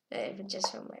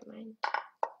just from my mind.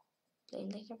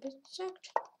 Playing like a berserk.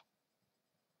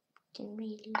 In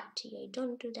reality, I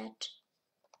don't do that.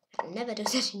 I'll never do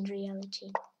that in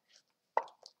reality.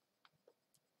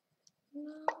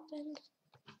 No, then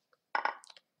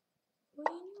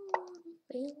when you wanna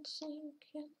feel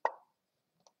secure,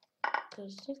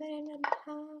 'cause if I don't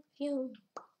have you,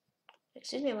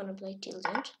 excuse me, I wanna play till the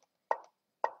end.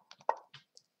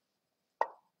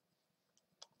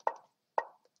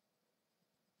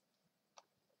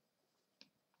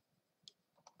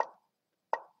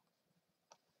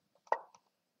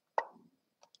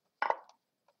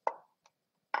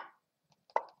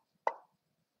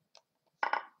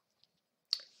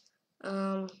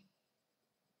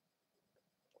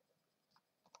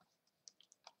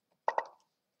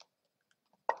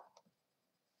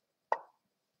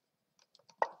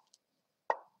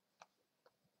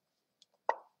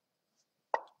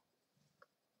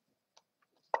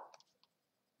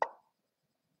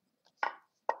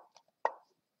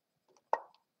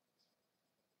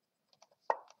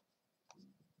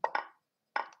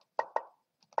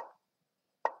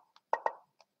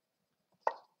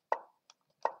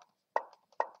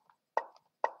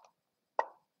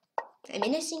 I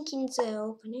mean, I think in the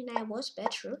opening I was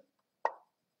better,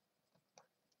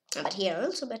 but here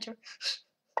also better.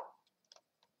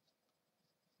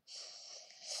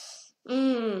 I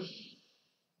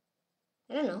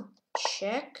don't know.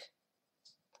 Check.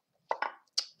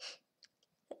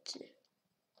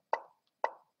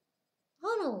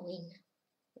 Oh no, win.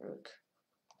 Rook.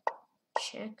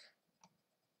 Check.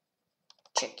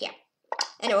 Check, yeah.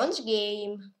 And once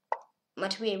game.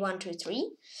 Batumi 1, 2,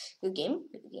 3. Good game.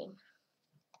 Good game.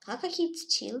 Haka keeps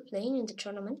still playing in the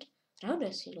tournament. How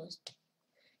does he lost?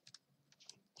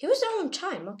 He was there on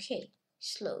time. Okay.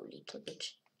 Slow little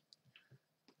bit.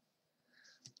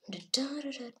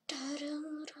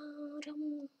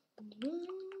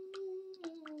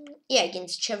 Yeah,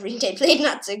 against Chevron they played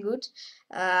not so good.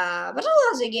 But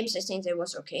all other games I think they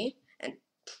was okay. And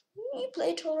he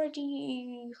played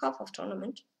already half of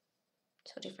tournament.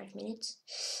 35 minutes.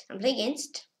 I'm playing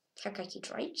against Kakaki,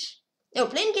 right? No,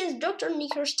 playing against Dr.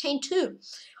 Nickerstein too.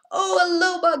 Oh,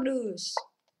 hello, Magnus.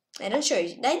 I don't show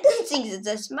you. I don't think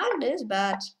that's Magnus,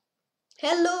 but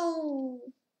hello,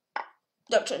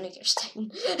 Dr.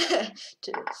 Nickerstein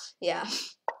too. Yeah.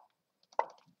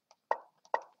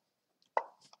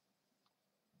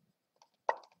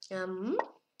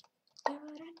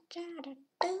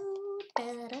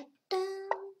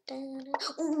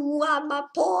 Ooh, I'm a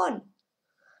pawn.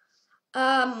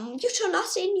 You saw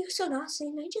nothing, you saw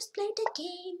nothing, I just played a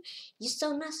game. You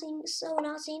saw nothing,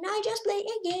 I just played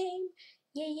a game.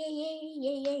 Yeah, yeah, yeah,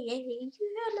 yeah, yeah, yeah, you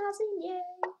had nothing, yeah.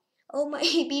 Oh my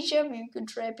bishop, you could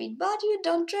trap it, but you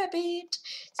don't trap it.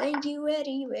 Thank you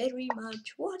very, very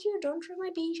much. What, you don't trap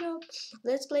my bishop?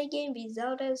 Let's play game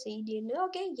without a CD.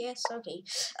 Okay, yes, okay.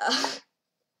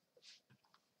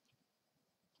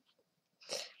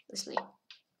 Let's play.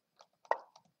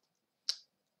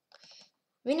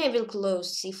 When I will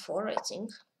close c4, I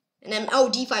think. And then, oh,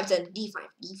 d5 then, d5.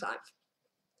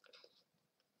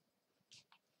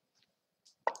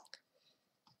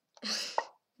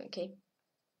 Okay.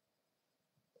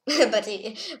 But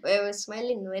I was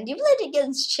smiling when you played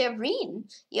against Chevron.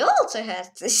 You also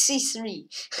had the c3,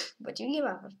 but you gave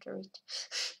up after it.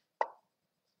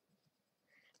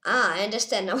 Ah, I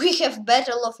understand. Now we have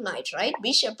Battle of Knight, right?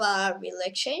 Bishop will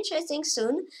exchange, I think,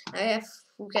 soon. We have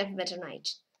better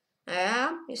knight.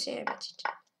 You see, I got it.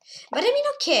 But I mean,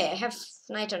 okay, I have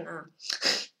knight on A.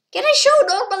 Can I show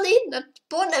normally? Not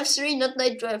pawn f3, not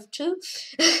knight to f2.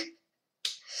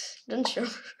 Don't show.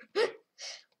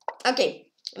 Okay.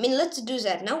 I mean, let's do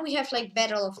that. Now we have like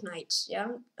Battle of Knights, yeah?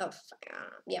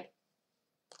 Yeah.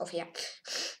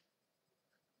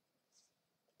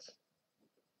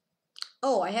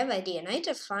 Oh, I have idea. Knight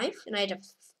f5, knight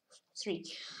f3.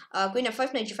 Queen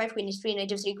f5, knight g5, queen e3, knight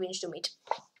f3, queen h2 mate.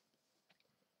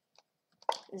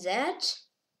 That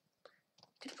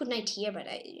could put knight here, but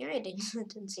I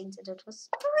didn't think that it was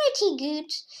pretty good.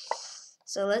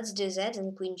 So let's do that,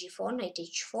 and queen g4, knight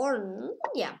h4,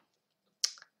 yeah.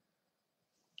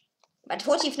 But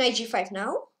what if knight g5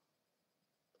 now?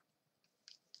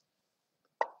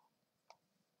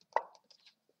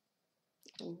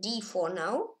 D4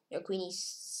 now. Your queen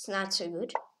is not so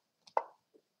good.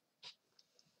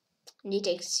 And he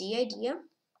takes C idea.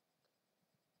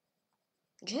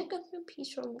 Jack got a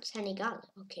piece from Senegal.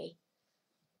 Okay.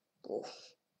 Oh.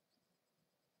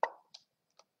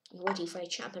 What if I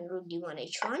champ and rook d1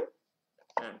 h1?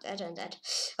 That and that.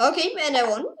 Okay, and I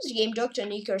won the game. Dr.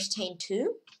 Nickerstein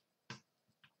 2.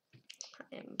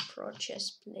 I am a pro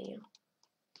chess player.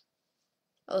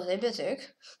 Oh, they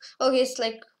berserk. Okay, it's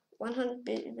like 100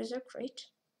 berserk, right?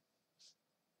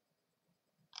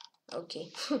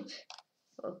 Okay.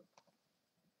 Oh.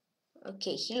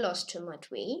 Okay, he lost to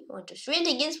Matwei. 1, 2, 3. And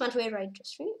against Matwei, right to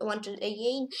 3. 1, 2,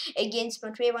 again. Against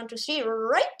Matwei, 1, 2, 3.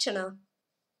 Right to now.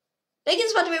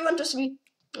 Against Matwei, 1, 2, 3.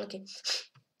 Okay.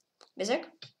 Berserk.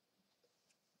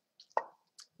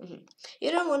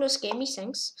 You don't want to scare me,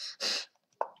 thanks.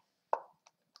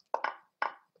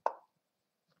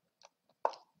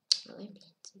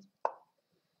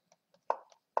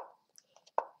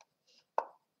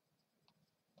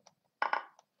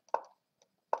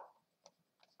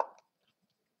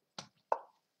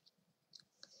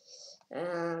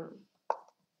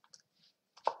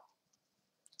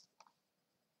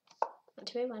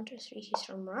 Matwei 1, 2, 3. He's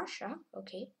from Russia.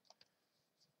 Okay.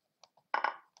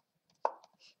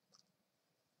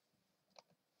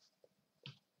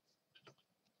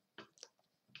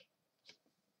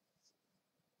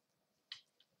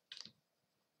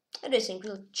 I don't think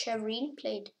will Cherniaiev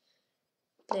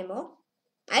play more.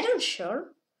 I don't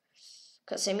sure,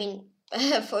 cause I mean,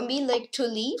 for me like to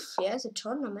leave, yeah, the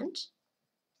tournament.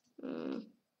 I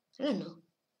don't know.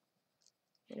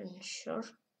 I don't sure.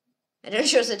 I don't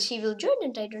sure that he will join,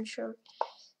 and I don't sure.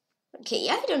 Okay,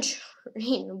 yeah, I don't sure.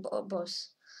 You know, both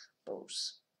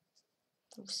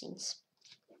scenes.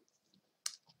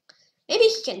 Maybe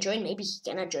he can join, maybe he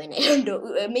cannot join. I don't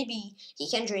know. Maybe he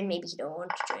can join, maybe he don't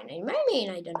want to join. I mean,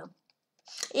 I don't know.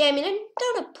 Yeah, I mean, I'm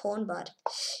down a pawn, but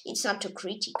it's not too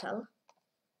critical.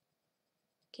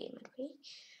 Okay, maybe.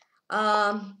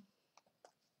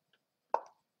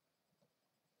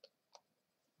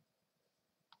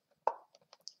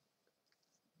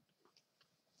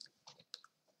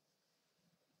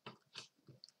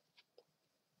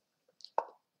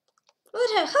 What?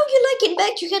 How you like it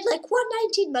back? You had like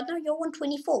 119, but now you're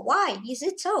 124. Why is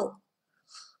it so?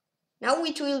 Now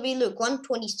it will be, look,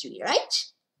 123,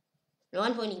 right?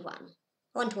 121,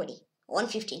 120,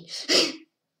 115.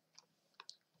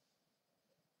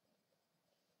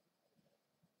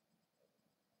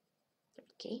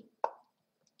 Okay.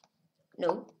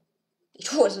 No,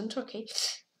 it wasn't. Okay.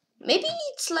 Maybe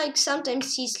it's like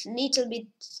sometimes his little bit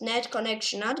net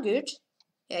connection not good.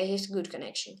 Yeah, he's good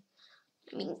connection.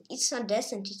 I mean, it's not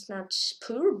decent, it's not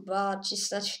poor, but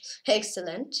it's not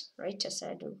excellent, right? As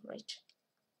I do, right?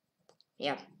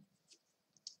 Yeah.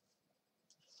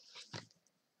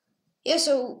 Yeah,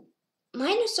 so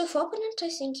minus of opponent, I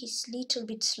think he's a little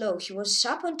bit slow. He was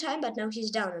up on time, but now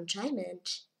he's down on time, and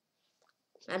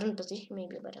I don't position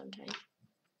maybe, but on time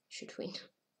should win.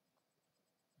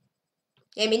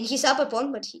 I mean, he's up a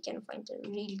pawn, but he can find a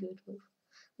really good move.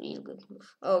 Real good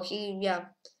move. Oh, yeah.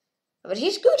 But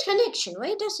he's good connection.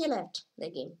 Why does he left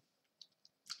the game?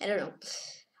 I don't know.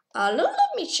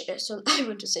 Let me check. So I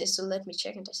want to say, so let me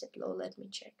check, and I said, low, let me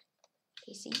check.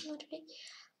 AC, what way?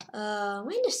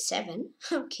 -7.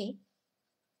 Okay.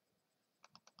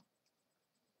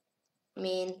 I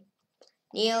mean,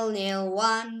 0, 0,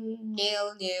 1,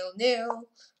 0, 0, 0.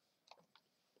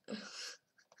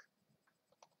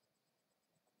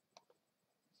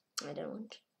 I don't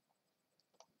want to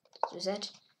do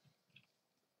that.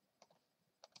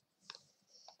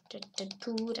 Let's do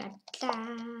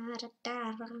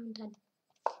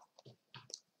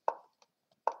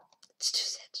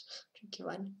that.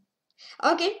 21.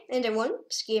 Okay, and I won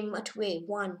this game at way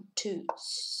 1, 2,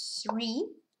 3.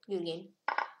 Good game.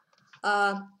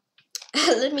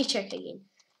 Let me check again.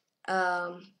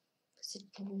 Is it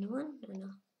 1? No.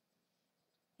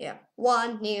 Yeah.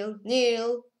 1, 0,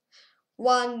 0.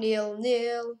 1, 0,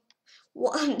 0.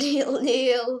 1, 0,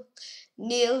 0.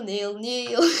 0, 0,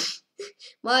 0.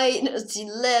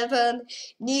 -11.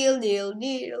 0, 0,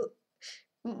 0.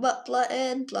 Butler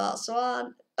and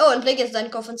 +1. Oh, and Blake is then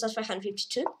Koffens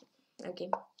 552. Okay.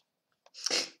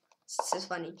 This is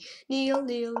funny. 0,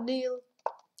 0, 0.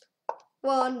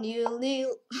 1, 0,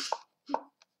 0.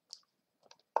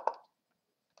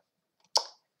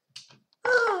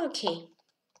 Okay.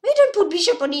 I don't put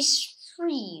bishop on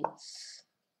e3.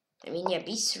 I mean, yeah,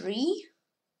 b3.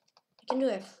 I can do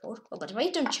f4. Oh, but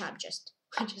wait, don't chop just.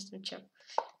 I just don't chop.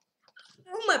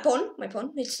 Oh, my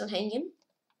pawn. It's not hanging.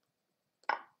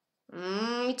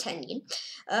 It's hanging.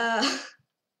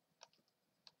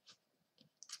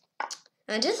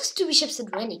 And there's 2 bishops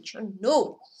at Greenwich. Oh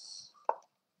no.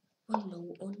 Oh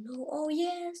no, oh no, oh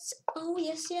yes. Oh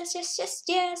yes, yes, yes, yes,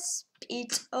 yes.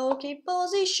 It's okay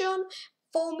position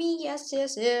for me. Yes,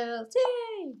 yes, yes.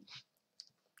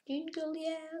 Yay. Jingle,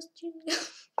 yes, jingle.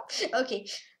 Okay,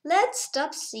 let's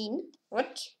stop scene.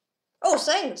 What? Oh,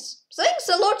 thanks. Thanks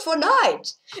a lot for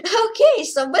night. Okay,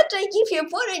 so but I give you a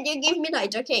point and you give me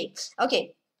night. Okay,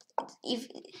 okay. If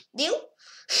deal.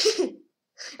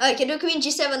 I can do Queen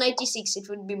G7 96. It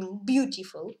would be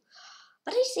beautiful.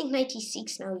 But I think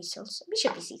 96 now is also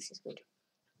Bishop E6 is good.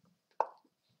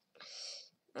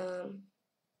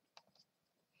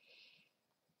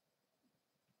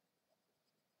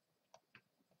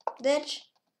 That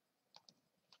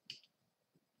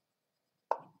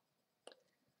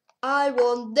I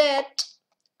want that,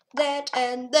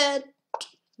 and that.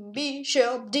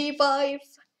 Bishop D5.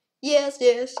 Yes,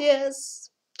 yes, yes.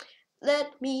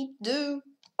 Let me do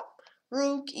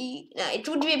Rook E. Nah, it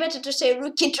would be better to say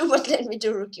Rook E2, but let me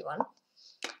do Rook E1.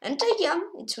 And Tykhon,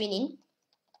 it's winning.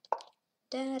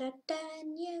 Da da da.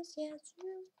 Yes, yes,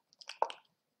 yes.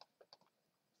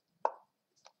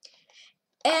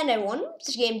 And I won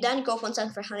this game. Dan Golf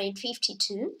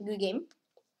 1452. Good game.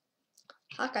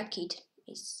 Haka Kid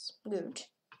is good.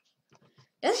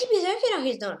 Does he berserk? No,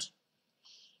 he's not.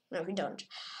 No, he don't.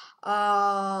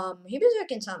 He berserk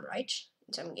in some, right?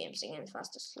 In some games against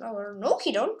faster, slower. No,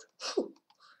 he don't.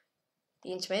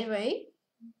 Against Medway.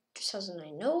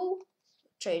 2009, no.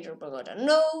 Trader Pagoda,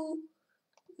 no.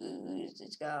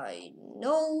 This guy,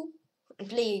 no. And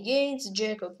play against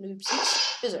Jacob Noob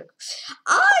 6 Berserk.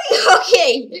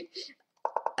 Okay.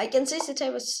 I can say that I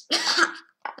was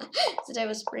that I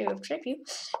was brave of trip you.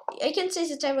 I can say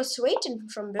that I was waiting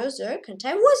from Berserk, and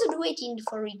I wasn't waiting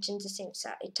for it in the same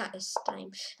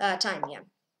time. Yeah.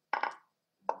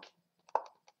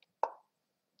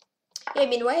 I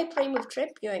mean, why I pray move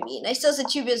trip you? I mean, I saw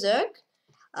that you Berserk,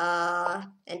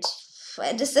 and I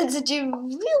understand that you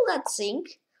will not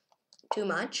think too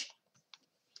much.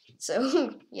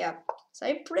 So yeah, so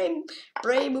I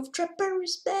pray move Trapper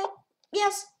is back.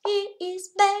 Yes, he is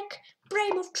back. Pray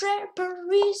move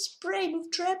Trapper is pray move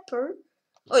Trapper.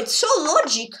 Oh, it's so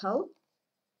logical.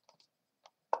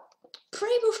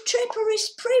 Pray move Trapper is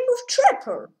pray move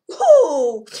Trapper.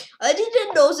 Oh, I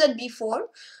didn't know that before.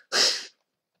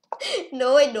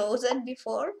 No, I know that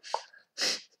before.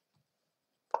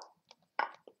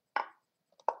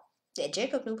 Yeah,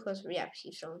 Jacob Noob was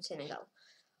he's from Senegal.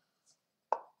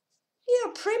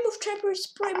 Yeah, pray move Trapper is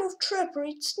pray move Trapper.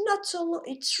 It's not so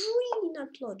it's really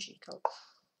not logical.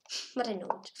 But I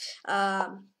know it.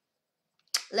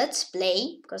 Let's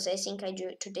play, because I think I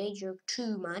today joked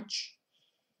too much.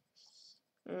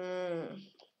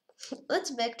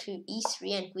 Let's back to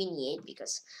E3 and Queen E8,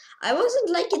 because I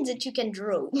wasn't liking that you can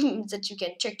draw, that you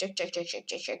can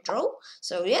check, draw.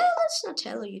 So yeah, let's not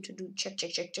tell you to do check,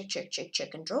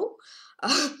 and draw.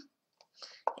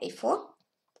 A4.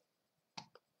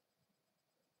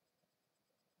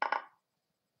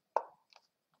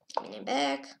 I'm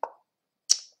back.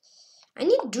 I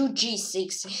need to do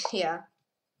G6, yeah.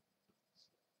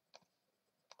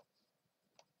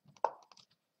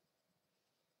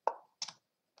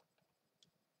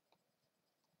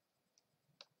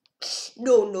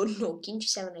 No, King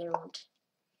G7 I don't want.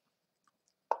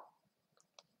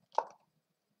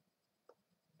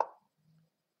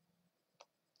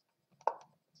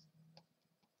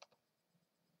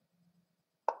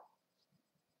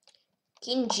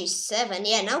 King G7,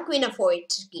 yeah, now Queen F4,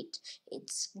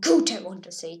 it's good, I want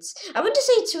to say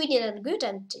it's really not good,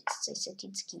 and I said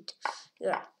it's good.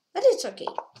 Yeah, but it's okay.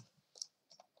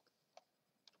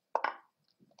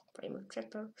 Primo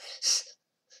Trapper.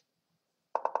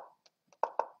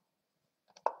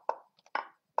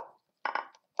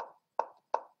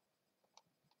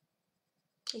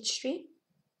 H3?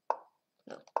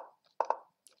 No.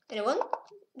 Anyone?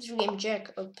 Dream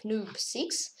Jack of Noob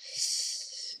 6.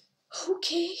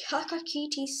 Okay, Haka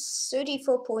Kit is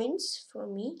 34 points for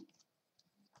me.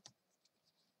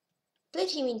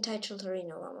 Played him in titled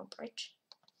arena warm-up, right?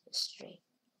 Yesterday.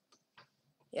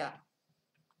 Yeah.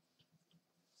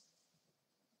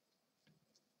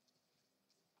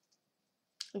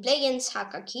 Play against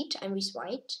Haka Kit. I'm with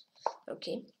white.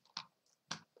 Okay.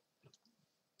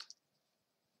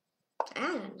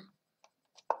 And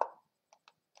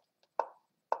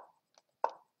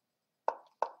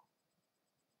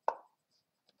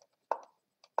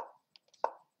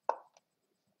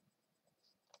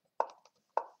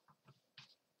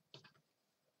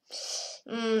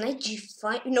knight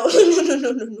G5. No.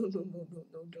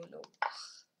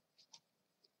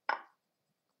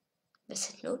 I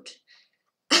said note.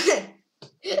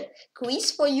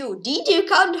 Quiz for you. Did you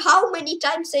count how many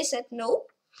times I said no?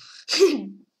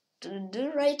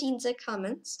 Do write in the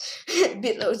comments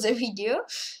below the video.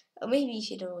 Or maybe if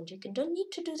you don't want, you don't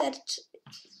need to do that.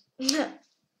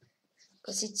 Because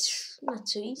because it's not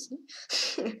so easy.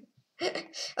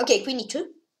 Okay, queen e2.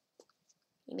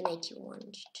 Maybe knight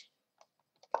e1.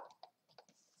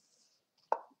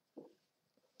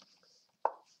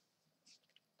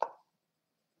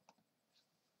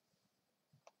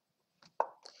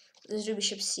 Let's do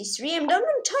bishop c3. I'm done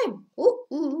on time. Ooh,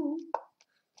 ooh.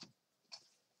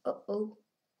 Uh-oh.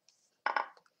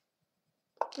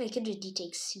 I can do d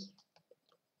takes c.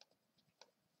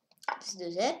 Let's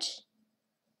do that.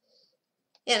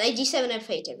 Yeah, knight d7 and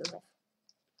fate I will have.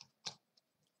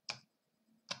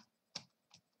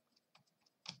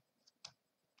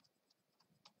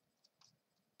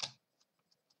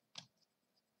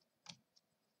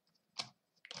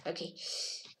 Okay.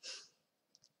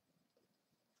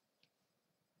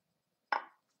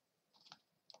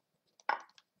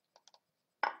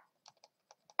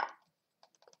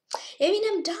 I mean,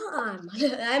 I'm done.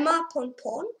 I'm up on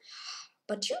pawn,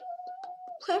 but you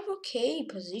have okay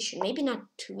position. Maybe not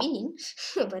winning,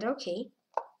 but okay.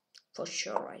 For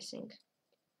sure, I think.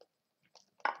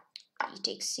 B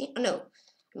takes c. Oh, no.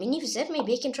 I mean, if that,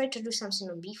 maybe I can try to do something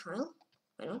on b file.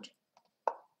 Why not?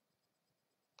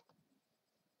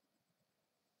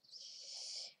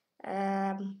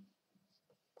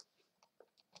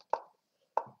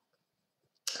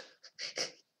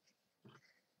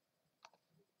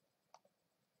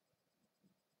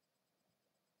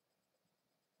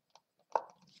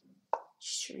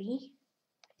 Three.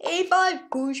 A5.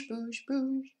 Push, push,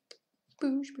 push.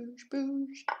 Push, push,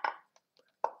 push.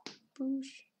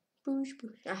 Push, push,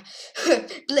 push. Ah.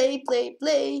 Play, play,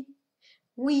 play.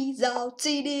 Without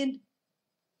sitting.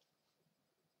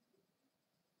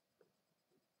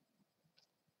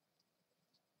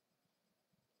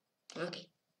 Okay.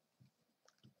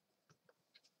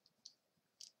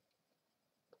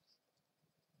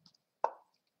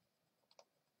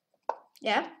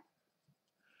 Yeah.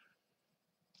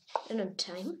 And on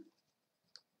time.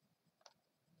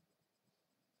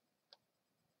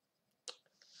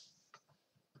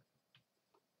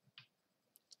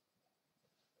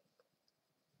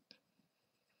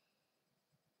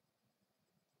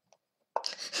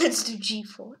 Let's do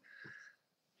g4.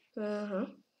 Uh-huh.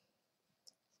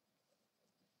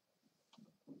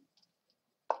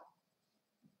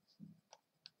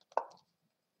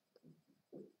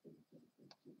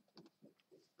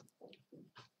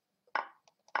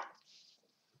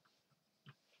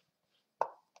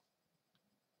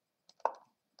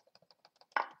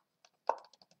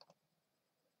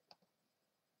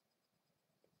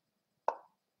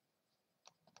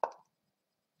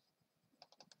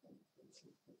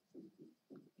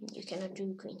 You cannot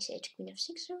do queen c8, queen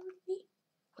f6 over me.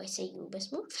 I say you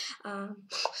best move.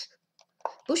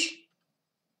 Push.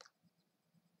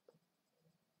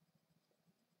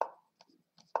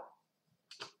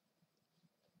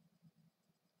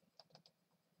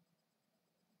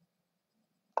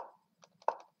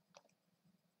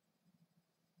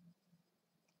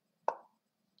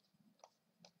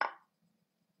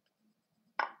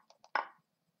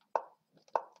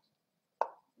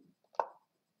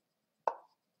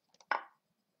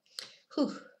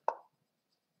 Whew.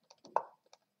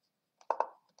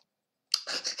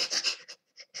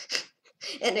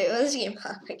 And it was game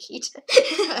pocket.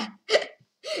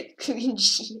 Queen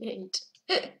g8.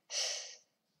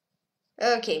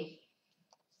 Okay.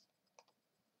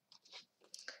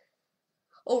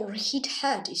 Overheat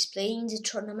Head is playing the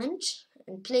tournament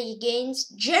and play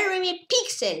against Jeremy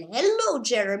Pixel. Hello,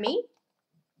 Jeremy.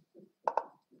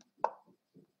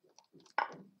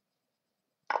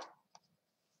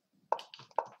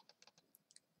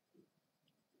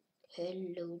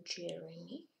 Hello,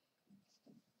 Jeremy.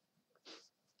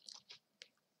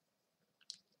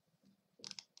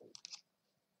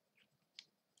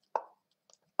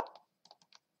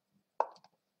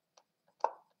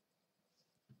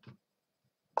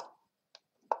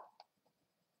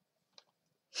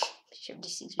 Bishop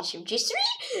d6, bishop g3.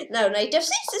 Now knight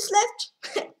f6 is left.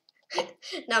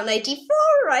 Now knight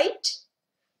e4, right?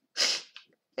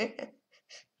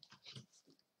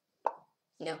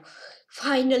 No.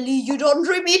 Finally, you don't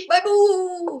repeat my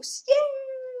moves. Yay!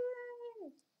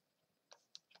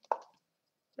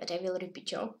 But I will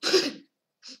repeat you.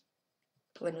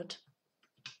 Why not?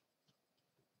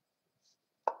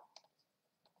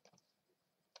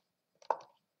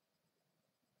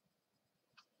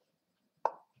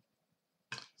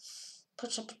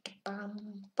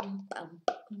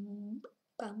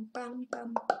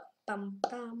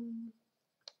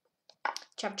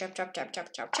 Chop, chop, chop, chop,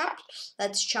 chop, chop, chop.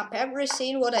 Let's chop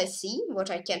everything what I see,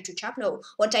 what I can to chop. No,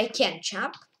 what I can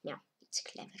chop. Yeah, it's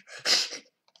clever.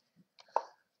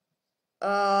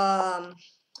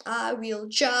 I will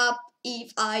chop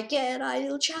If I can,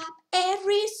 I'll chop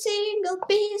every single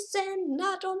piece, and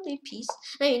not only piece.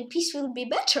 I mean, piece will be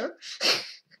better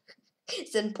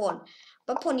than pawn,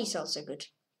 but pawn is also good.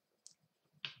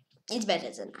 It's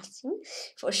better than nothing,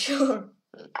 for sure.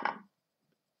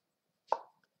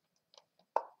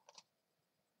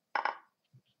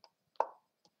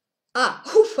 Ah,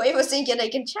 oof, I was thinking I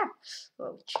can chop.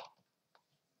 Ouch.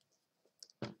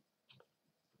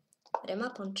 But I'm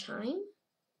up on time.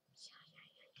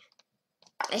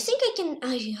 I think I can.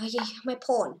 My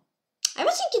pawn. I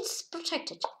was think it's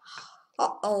protected.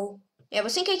 Uh-oh. Yeah, I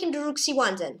was think I can do rook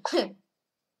c1 then.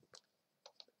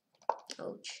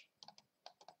 Ouch.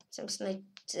 Something like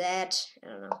that. I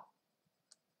don't know.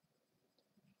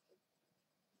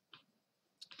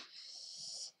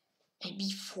 Knight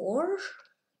b4?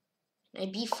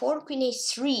 Knight b4, queen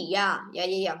a3. Yeah.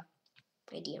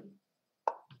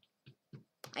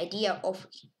 Idea of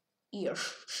ear.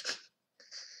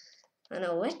 I don't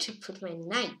know where to put my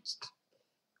knight.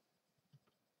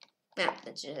 Yeah,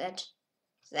 let's do that.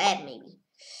 That maybe.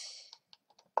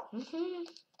 I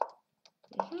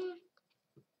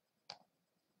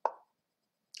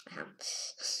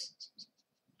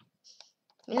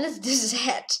mean, let's do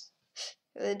that.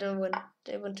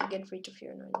 I want to get rid of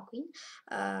your annoying queen.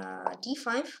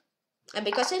 D5. And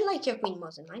because I like your queen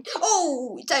more than mine.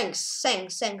 Oh, thanks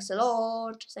a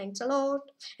lot.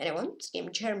 Anyone, it's game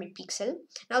Jeremy Pixel.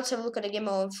 Now let's have a look at the game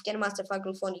of Grandmaster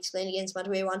Phonics playing against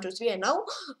Batumi 1, 2, 3, and now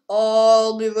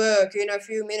I'll be back in a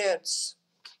few minutes.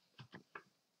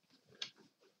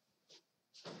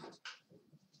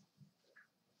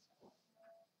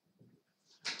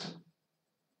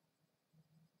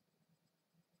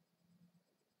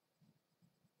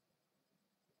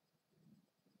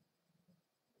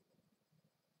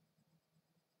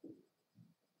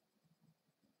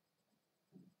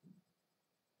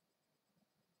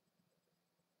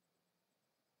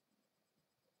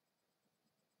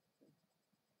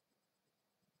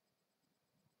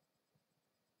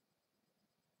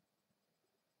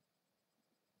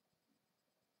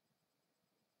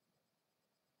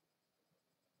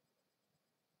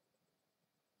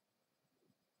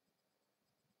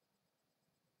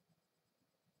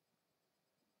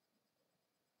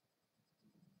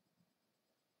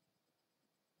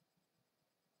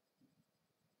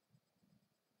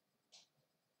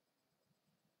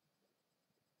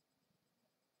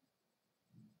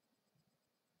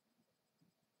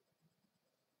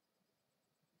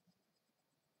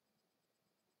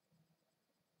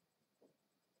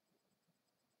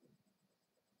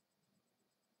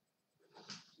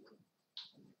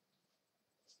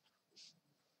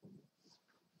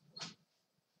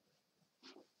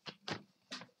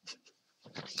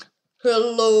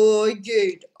 Hello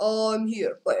again, I'm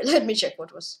here. Wait, let me check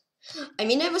what was. I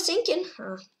mean, I was thinking.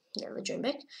 Yeah, let's join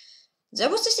back. There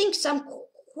was, I think, some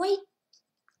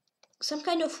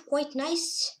kind of quite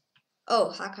nice.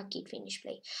 Oh, Haka kid finish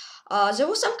play. There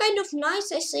was some kind of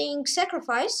nice, I think,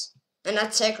 sacrifice. And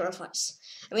not sacrifice.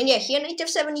 I mean, yeah, here knight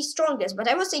f7 is strongest, but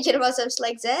I was thinking about something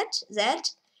like that,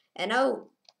 and now,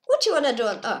 what you wanna do?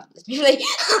 Oh, let me play.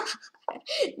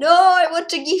 No, I want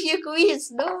to give you a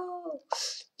quiz. No,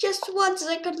 just 1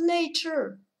 second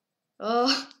later.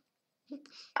 Oh,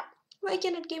 why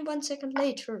cannot game 1 second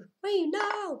later? Wait,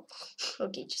 now.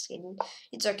 Okay, just kidding.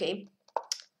 It's okay.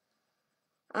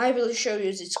 I will show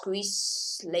you this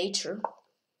quiz later,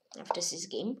 after this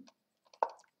game.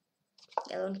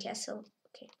 Yellow Castle.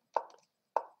 Okay.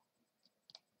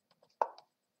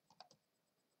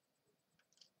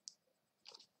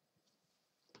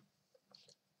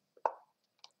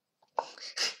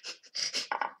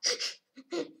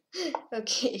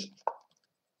 Okay.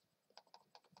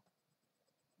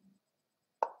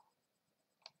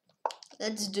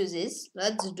 Let's do this.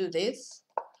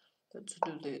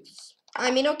 I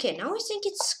mean, okay, now I think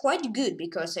it's quite good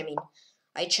because, I mean,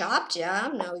 I chopped, yeah,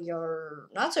 now you're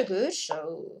not so good,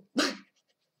 so...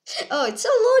 Oh, it's so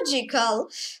logical.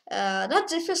 Not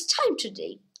the first time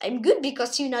today. I'm good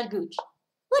because you're not good.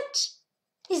 What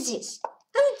is this?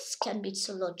 How this can be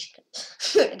so logical?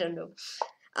 I don't know.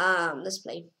 Let's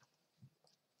play.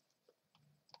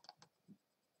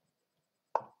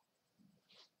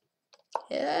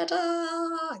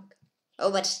 Attack!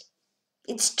 Oh, but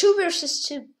it's 2 versus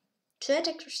 2. 2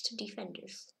 attackers, 2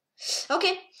 defenders.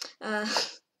 Okay.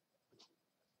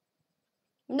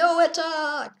 No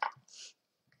attack!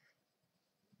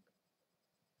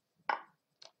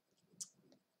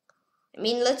 I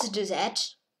mean, let's do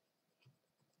that.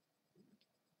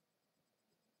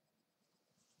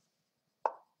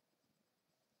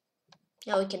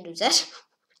 Now we can do that.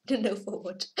 Don't know for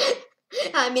what.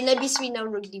 I mean, Knight b3 now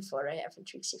rook d4. I have a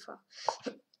trick c4.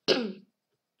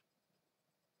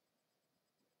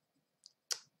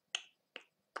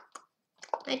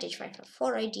 Knight h5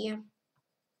 f4 idea.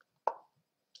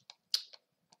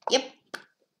 Yep.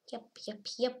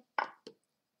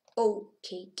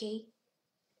 Okay.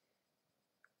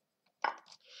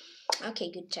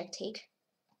 Okay, good tactic.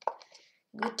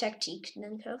 Good tactic,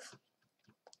 Nankov.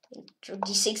 Rook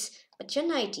d6, but your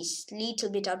knight is a little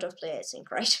bit out of play, I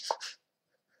think, right?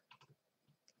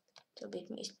 A bit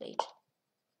misplayed.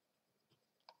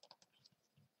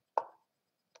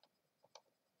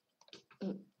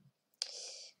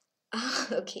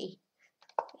 Okay.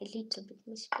 A little bit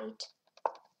misplayed.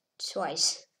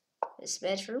 Twice. It's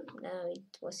better. Now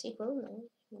it was equal. No,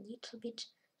 a little bit.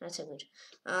 Not so good.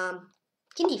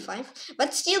 King d5,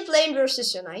 but still playing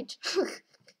versus your knight.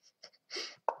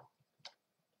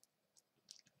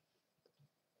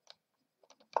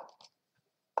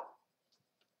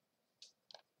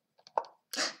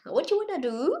 What you wanna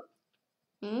do?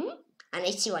 An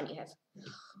h1 you have.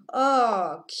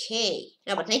 Okay.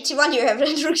 No, but knight c1 you have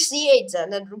rook c8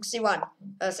 and then rook c1.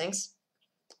 Oh, thanks.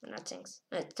 Not thanks.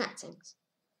 No, it's not thanks.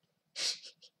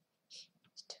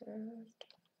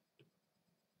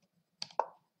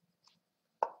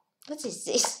 What is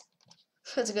this?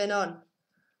 What's going on?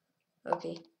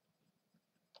 Okay.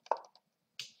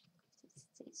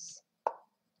 This?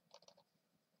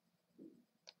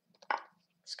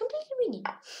 It's completely winning.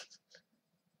 I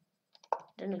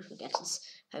don't know if we get this.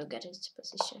 How we get its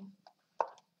position.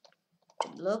 To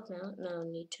block now? No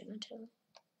need to not tell.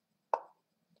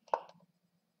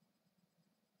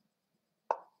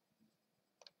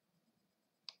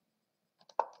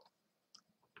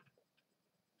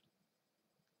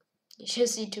 You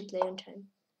just need to play on time.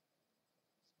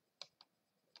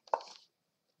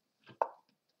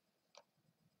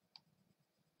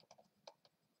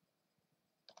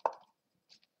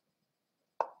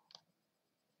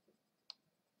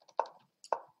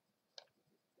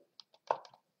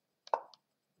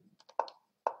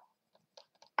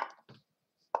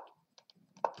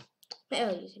 Oh,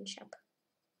 you can shop.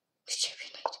 Shop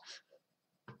your knight.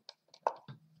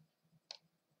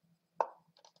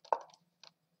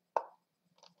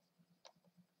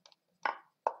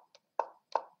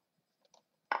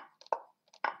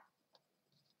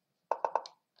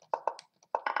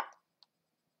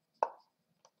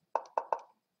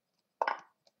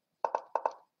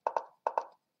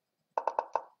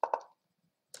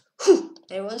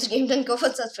 Everyone's game done go for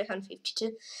that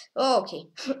 352. Okay.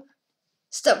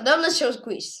 Stop. Now let's show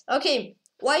quiz. Okay.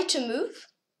 Why to move?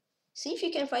 See if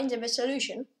you can find the best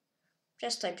solution.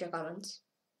 Just type your comments.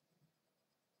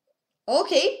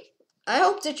 Okay. I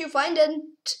hope that you find it.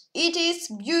 It is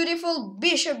beautiful.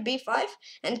 Bishop b5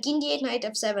 and king d8 knight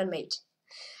f7 mate.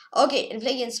 Okay, and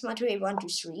play against Matway 1, 2,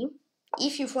 3.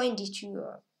 If you find it, you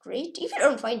are great. If you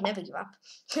don't find, never give up.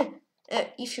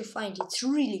 If you find it's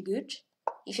really good.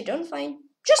 If you don't find,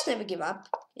 just never give up.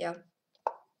 Yeah.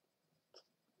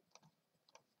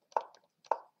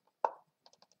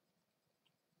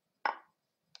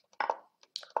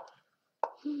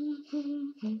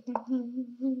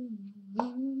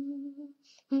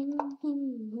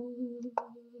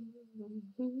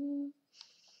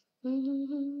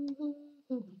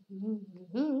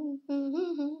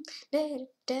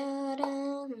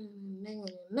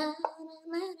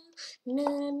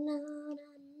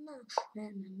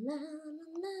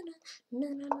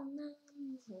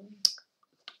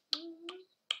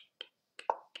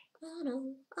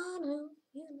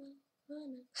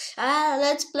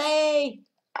 Let's play.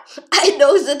 I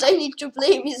know that I need to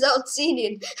play without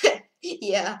singing.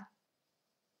 Yeah.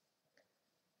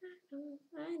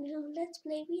 I know, let's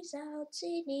play without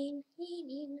singing.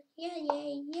 Yeah.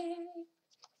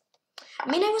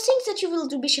 I mean, I was thinking that you will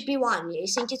do bishop e1. I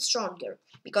think it's stronger.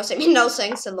 Because, I mean, now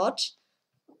thanks a lot.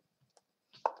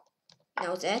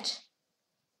 Now that.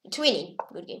 It's winning.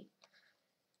 Good game.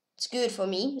 It's good for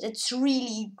me. That's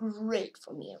really great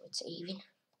for me, I would say, even.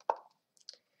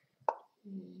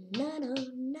 No.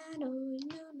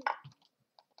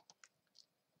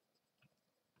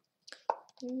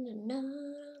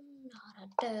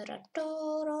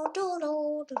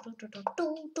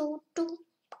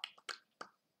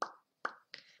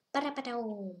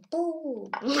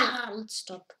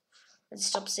 Let's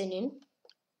stop singing.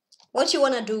 What you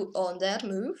wanna do on that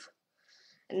move?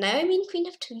 And now I mean queen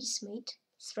f2 is mate.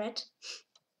 Threat.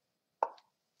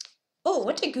 Oh,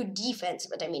 what a good defense,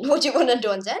 but I mean, what you wanna do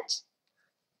on that?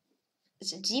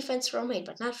 It's a defense from mate,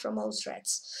 but not from all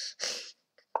threats.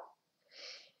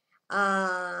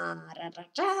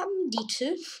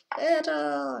 D2.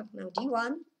 Now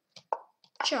D1.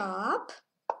 Chop.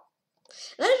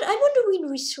 I want to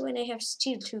win with when I have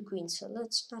still 2 queens, so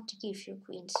let's not give you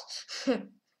queens.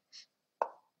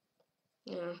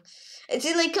 Yeah. It's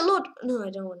like a lot. No, I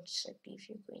don't want to give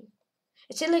you queen.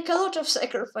 It's like a lot of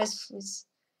sacrifice with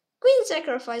queen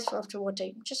sacrifice after what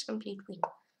I just complete queen.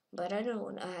 But I don't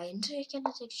want. I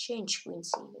cannot exchange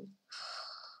queens even.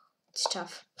 It's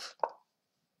tough.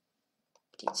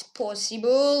 But it's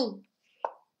possible.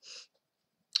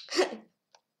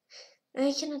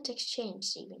 I cannot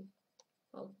exchange even.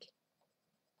 Okay.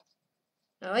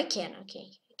 No, I can.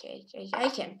 Okay. I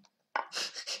can.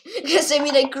 Because I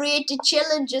mean, I created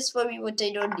challenges for me what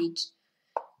I don't need.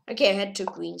 Okay, I had 2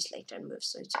 queens like that move,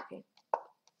 so it's okay.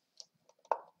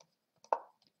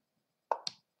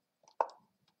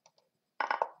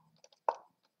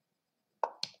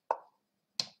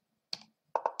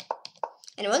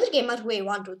 And another game at way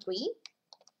 1, 2, 3.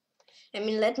 I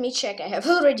mean, let me check. I have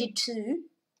already 2.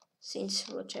 Since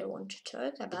what I want to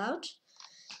talk about.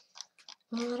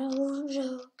 What I want to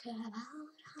talk about.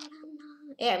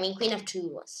 Yeah, I mean, Queen of 2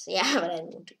 was. Yeah, but I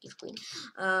don't want to give Queen.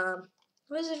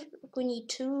 What is it? Queen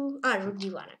E2. Ah, Rook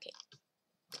D1. Okay.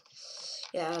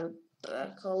 Yeah,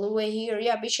 all the way here.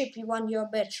 Yeah, Bishop E1. You're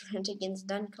better. And against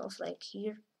Dunkov, like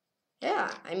here.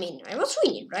 Yeah, I mean, I was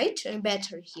winning, right?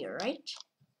 Better here, right?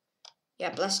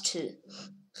 Yeah, +2.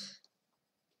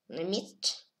 And I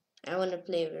missed. I want to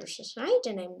play versus knight,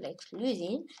 and I'm like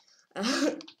losing.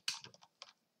 I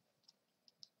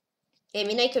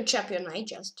mean, I could chop your knight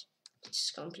just.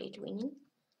 It's complete winning.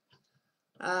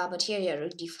 But here, yeah,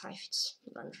 Rook D5. It's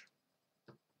blunder.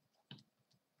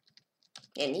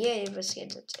 And here, it was here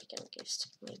that I can give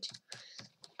stalemate.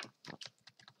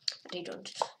 But I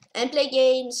don't. And play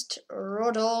against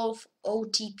Rodolph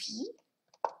OTP.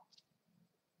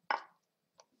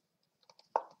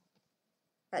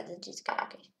 That's this guy,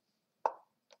 okay.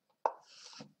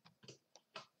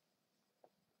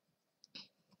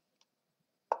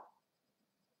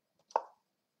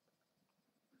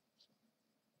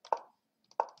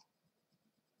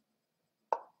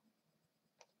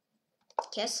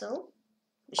 Castle.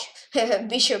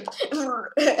 Bishop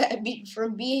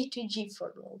from B to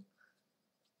G4.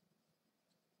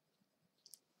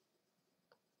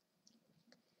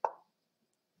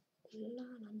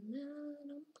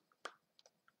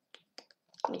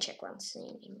 Let me check one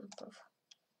thing in my profile.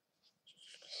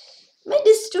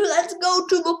 Minister, let's go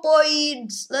to the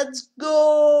points. Let's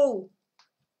go.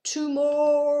 2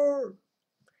 more.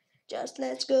 Just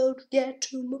let's go to get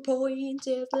to my points.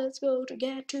 Yes, let's go to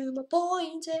get to my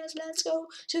points. Yes, let's go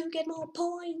to get more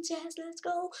points. Yes, let's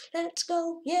go. Let's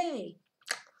go. Yay.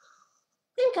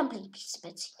 Incomplete piece,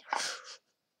 Betsy.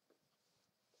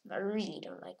 I really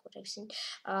don't like what I've seen.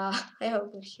 I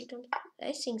hope that you don't.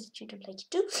 I think that you don't like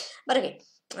it too. But okay,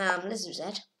 let's do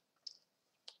that.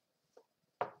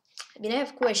 I mean, I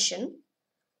have a question.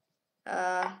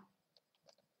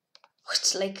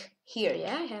 What's like here?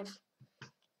 Yeah, I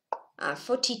have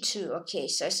 42. Okay,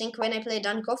 so I think when I played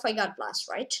Dunkov, I got plus,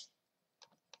 right?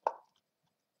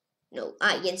 No,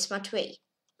 against Matwei.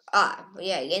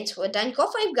 Yeah, against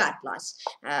Dunkov, I've got plus.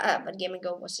 But game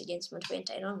ago was against Matwei,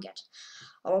 and I don't get.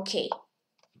 Okay.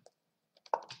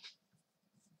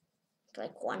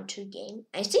 Like 1-2 game.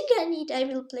 I think I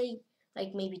will play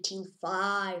like maybe team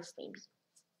 5, maybe.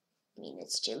 I mean,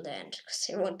 it's still the end because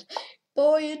I want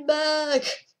point back.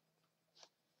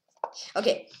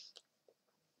 Okay.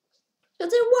 So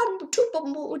they want 2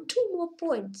 more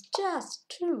points. Just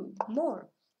 2 more.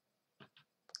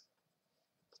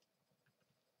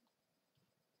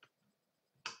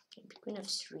 Maybe Queen of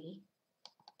 3.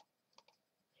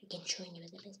 I can show you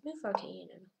the best move. Okay, you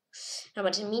know. No,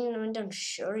 but I mean, I'm not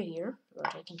sure here.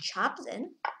 But I can chop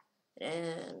then.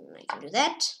 And I can do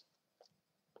that.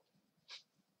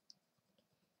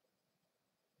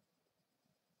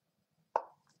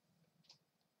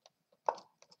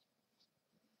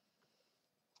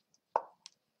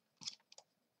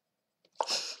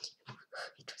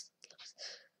 It was close.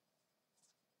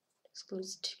 It's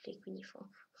close to play Queen E4.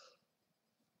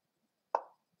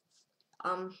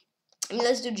 I mean,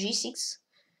 let's do G6.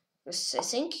 I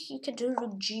think you can do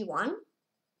Rook G1.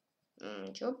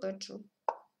 Sure, but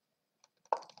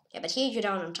yeah, but here you're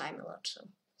down on time a lot, so I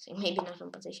think maybe not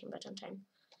on position, but on time.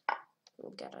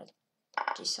 We'll get a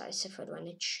decisive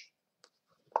advantage.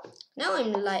 Now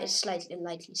I'm slightly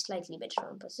better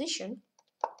on position,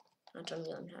 not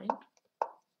only on time.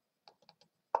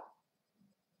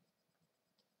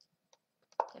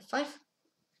 F5.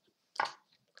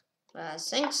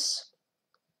 Thanks.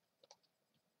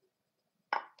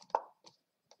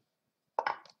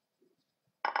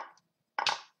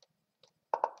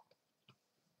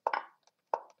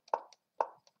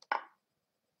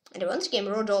 And once game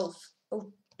Rodolph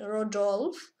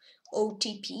Rodolph,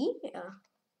 OTP, yeah.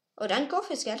 Oh, Dankov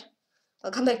is good.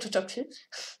 I'll come back to top 2.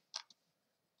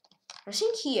 I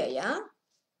think here, yeah.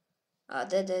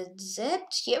 The Z,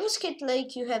 here was get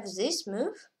like you have this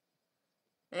move.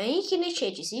 And you can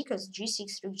initiate, you see, because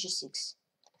G6 through G6.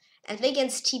 And play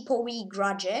against Tipoi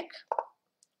Grajek.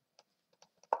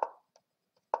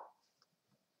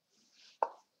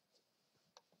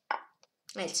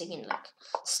 It's again like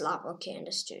Slav, okay,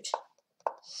 understood.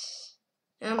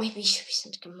 Maybe she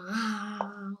shouldn't come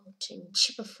out in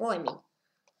chipper 4, I mean.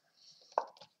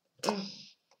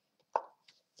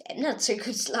 Not so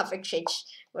good Slav exchange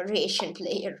variation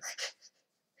player.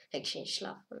 Exchange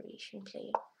Slav variation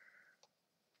player.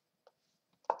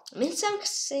 I mean,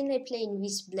 sometimes I play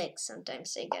with black,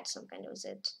 sometimes I get some kind of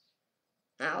Z.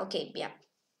 Okay, yeah.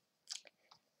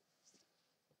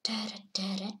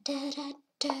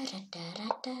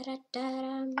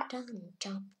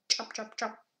 Chop, chop,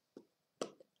 chop.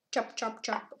 Chop, chop,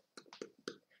 chop.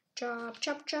 Chop,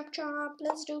 chop, chop, chop.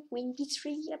 Let's do queen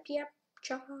b3. Yep, yep.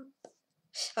 Chop.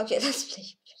 Okay, let's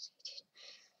play.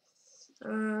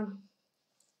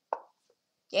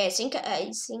 Yeah, I think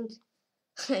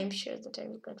I'm sure that I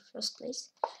will get first place.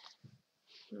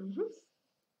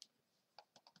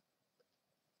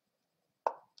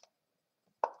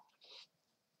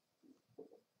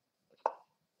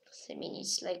 I mean,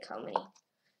 it's like how many?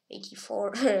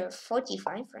 84,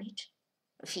 45, right?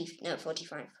 50, no,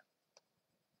 45.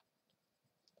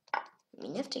 I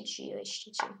mean, f takes g or h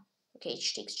takes g. Okay,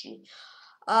 h takes g.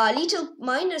 Little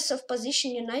minus of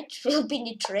position unite will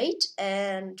penetrate,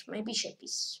 and my bishop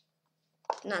is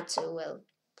not so well,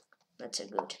 not so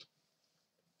good.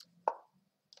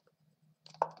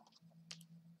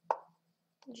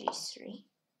 G3.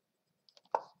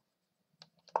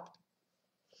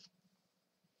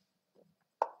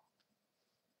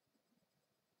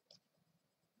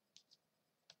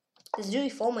 This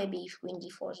d4 might be queen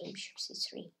d4 and bishop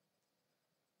c3.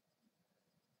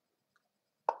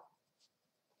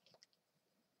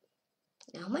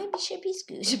 Now my bishop is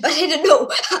good, but I don't know.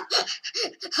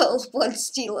 Half one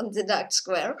still on the dark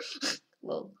square.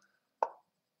 Well,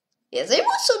 yeah, they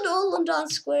also all on dark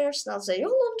squares. Now they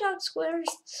all on dark squares.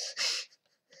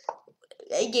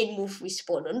 Again, move with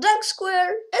pawn on dark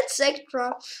square,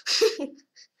 etc.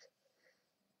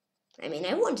 I mean,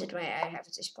 I wanted why I have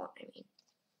this pawn. I mean,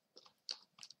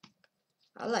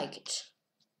 I like it.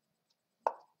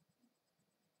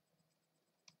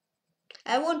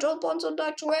 I want all pawns on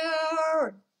dark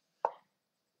square.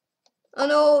 Oh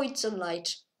no, it's a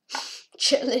light.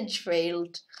 Challenge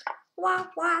failed. Wah,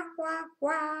 wah, wah,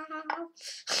 wah.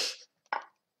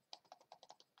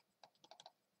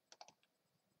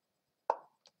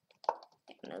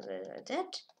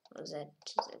 That.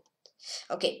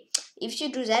 Okay, if you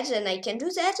do that, then I can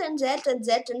do that and that and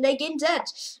that and again that.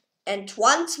 And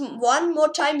one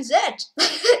more time that.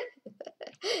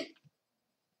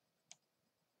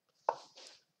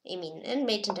 I mean, and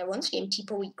mate in that once game,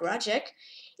 Tipoi Grajek.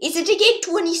 Is it again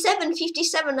 27,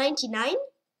 57, 99?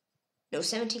 No,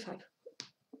 75.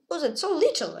 Was it so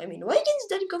little? I mean, why against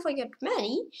Dankov I get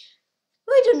many?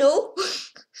 I don't know.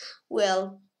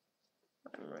 Well,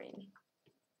 I'm really...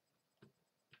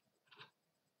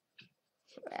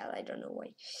 Well, I don't know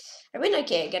why. I mean,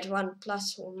 okay, I get one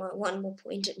more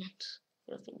point and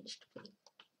we'll finish the play.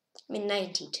 I mean,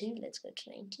 92. Let's go to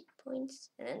 90 points.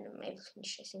 And then maybe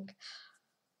finish, I think.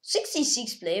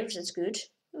 66 players, that's good.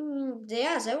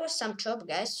 Yeah, there was some top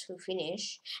guys who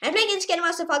finish. I'm playing against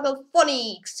Grandmaster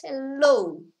Phonics.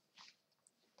 Hello.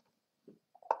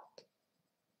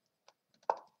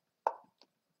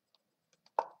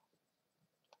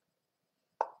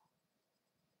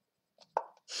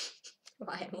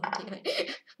 Why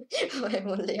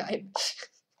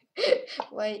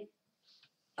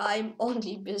I'm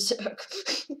only berserk.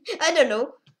 I don't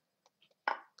know.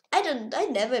 I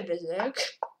never berserk.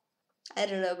 I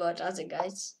don't know about other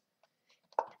guys.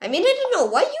 I mean, I don't know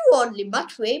why you only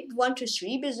Matway 1, 2,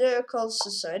 3 berserk also.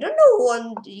 So I don't know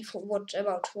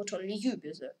what only you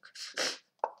berserk.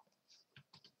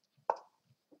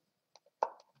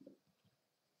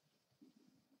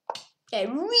 I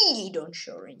really don't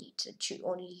sure I need to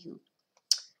only you.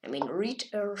 I mean,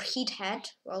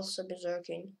 Heathead also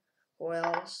berserking. Who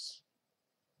else?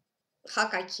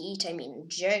 Hakakit, I mean,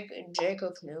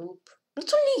 Jacob Noob.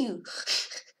 Not only you.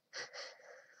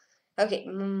 Okay,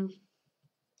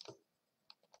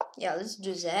 yeah, let's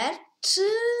do that.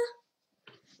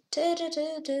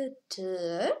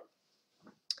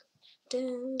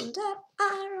 The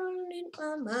iron in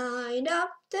my mind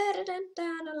up.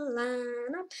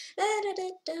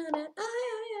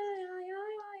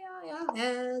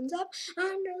 hands up,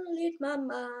 I'm gonna lift my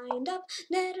mind up,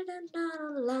 da da da da,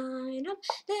 line up,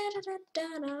 da da da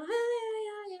da da,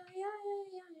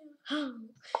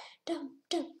 dum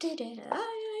dum da da,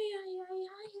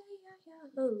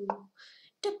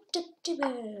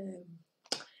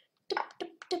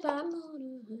 I'm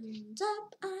on hands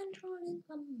up and rolling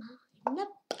my mind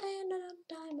up and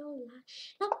I know line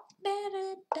up,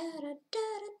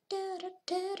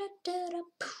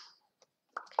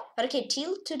 okay,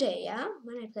 till today, yeah,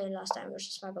 when I played last time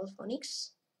versus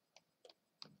Phonics.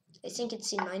 I think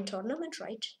it's in 9 tournament,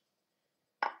 right?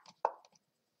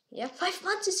 Yeah, 5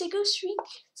 months ago,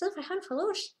 3,500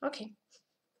 followers. Okay.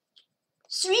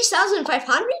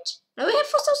 3,500? Now we have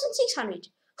 4,600.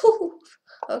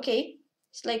 Okay.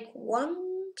 It's like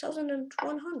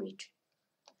 1,100.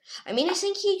 I mean, I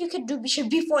think here you could do bishop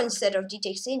b4 instead of d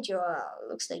takes into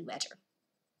looks like better.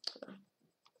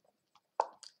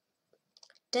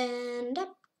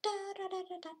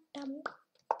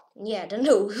 Yeah, I don't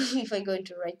know if I go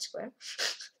into right square.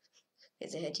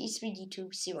 Because I had e3,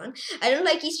 d2, c1. I don't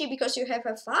like e3 because you have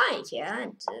f5, yeah,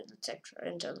 and etc.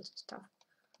 and all stuff.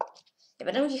 Yeah,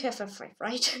 but now you have f5,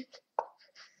 right?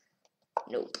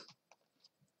 Nope.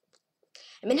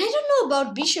 I mean, I don't know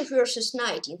about bishop versus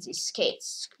knight in this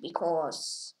case,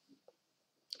 because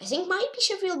I think my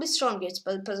bishop will be strongest,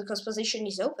 but because position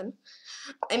is open.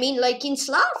 I mean, like in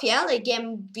Slav, yeah, like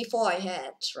game before I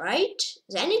had, right?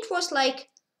 Then it was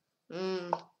like,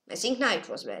 I think knight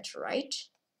was better, right?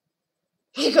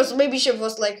 Because my bishop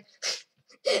was like,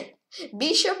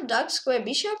 bishop, dark square,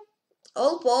 bishop,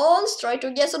 all pawns, try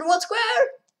to guess on what square?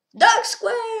 Dark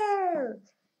square!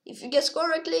 If you guess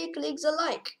correctly, click the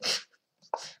like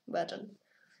button.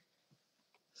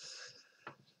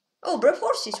 Oh, Brave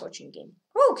Horsey is watching game.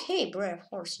 Okay, Brave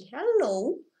Horsey,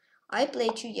 hello. I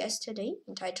played you yesterday,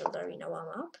 entitled Arena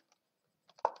Warm-Up.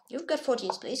 You've got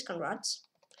 14th place, congrats.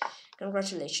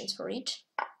 Congratulations for it.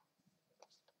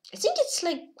 I think it's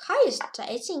like highest.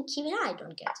 I think even I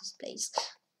don't get this place.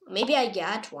 Maybe I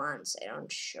got once, I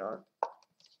don't sure.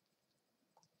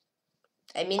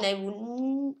 I mean, I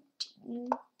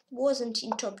wasn't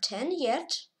in top 10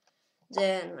 yet.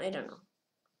 Then, I don't know.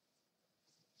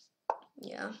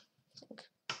 Yeah.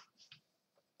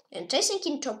 And I think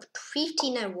in top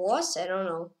 15 I was, I don't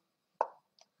know.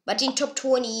 But in top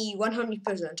 20,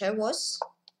 100% I was.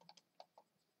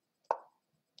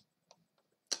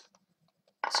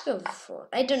 Let's go for,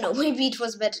 I don't know, maybe it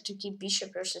was better to keep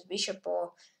bishop versus bishop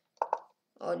or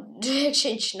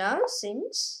exchange now,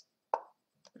 since.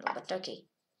 No, but okay,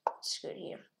 it's good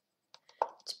here.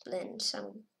 Let's blend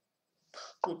some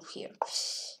good here.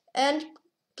 And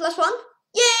 +1,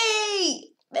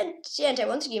 yay! And I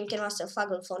want to give Grandmaster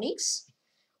Phonics.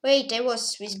 Wait, I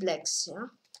was Swiss blacks, yeah?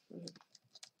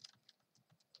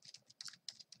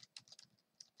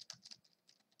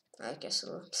 I guess a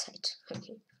little upside,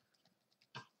 okay.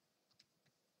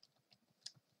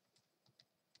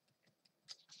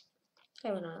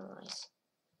 I want to analyze.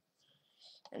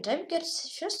 And I've got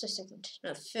first or second?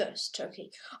 No, first,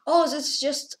 okay. Oh, that's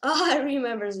just, I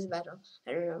remember this battle.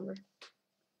 I remember.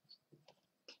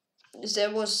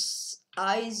 There was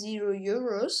I0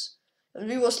 euros, and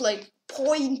we was like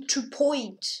point to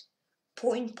point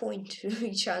to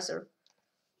each other.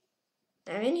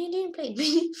 I mean, he didn't play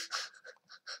me.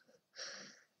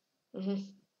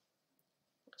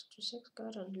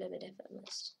 God, unlimited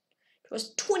list. It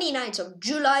was 29th of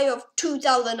July of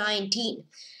 2019.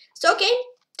 So okay,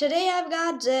 today I've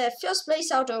got first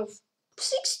place out of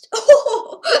 6.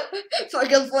 Oh,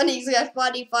 fucking funny, got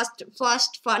funny,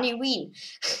 fast, funny win.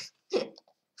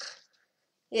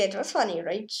 Yeah, it was funny,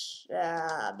 right?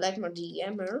 Blackmore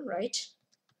DMer, right?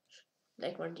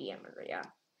 Blackmore DMer, yeah.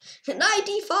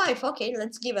 95. Okay,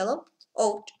 let's develop.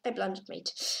 Oh, I blundered,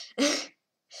 mate.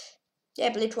 Yeah,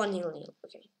 I played 1-0.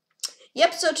 Okay.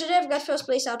 Yep, so today I've got first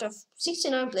place out of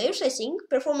 69 players, I think.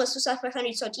 Performance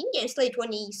 2,513, games played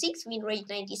 26, win rate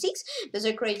 96,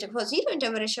 berserk rate of 0, and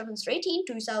average offense rating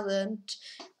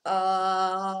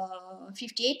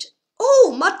 2,058.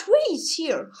 Oh, Matway is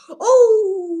here.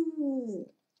 Oh,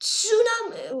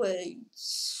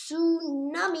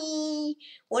 Tsunami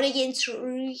won against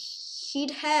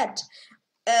Hit Head.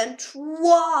 And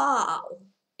wow,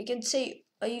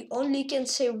 I only can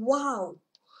say wow.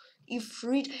 If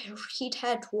Heat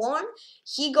had won,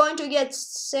 he going to get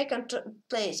second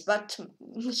place, but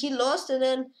he lost, and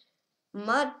then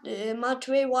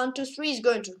Matway 1, 2, 3 is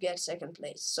going to get second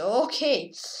place. So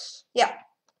okay, yeah.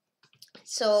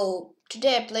 So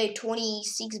today I played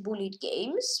 26 bullet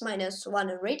games,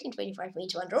 -1 rating, 25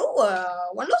 wins, 1 draw,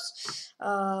 1 loss.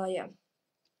 Yeah.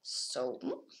 So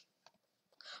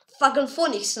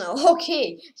Phonics now.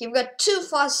 Okay, you've got 2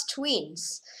 fast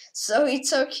twins, so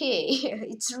it's okay.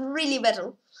 It's really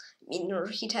battle. I mean,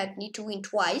 he'd had need to win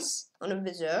twice on a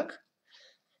berserk.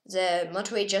 The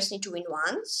Matway just need to win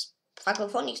once.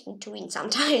 Phonics need to win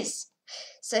sometimes.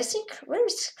 So I think, where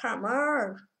is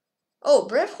Karmar? Oh,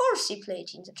 Brave Horse he played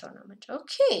in the tournament.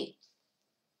 Okay.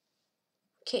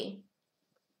 Okay.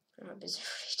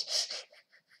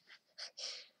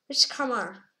 Which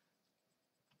Karmar?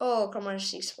 Oh, Karmar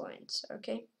 6 points.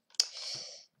 Okay.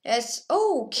 Yes.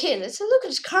 Oh, okay. Let's look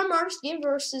at Karmar's game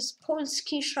versus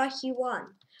Polski Shahi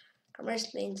 1. Karmar's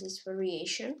playing this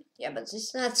variation. Yeah, but this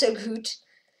is not so good.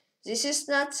 This is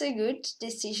not so good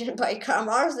decision by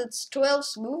Karmar. That's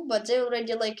 12's move, but they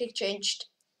already like exchanged.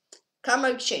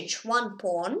 Karmar exchanged 1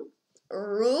 pawn,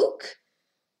 rook,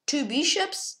 2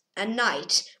 bishops, and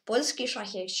knight. Polski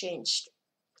Shahi exchanged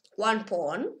 1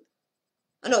 pawn.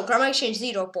 Oh, no, Karmar exchanged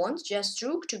 0 pawns, just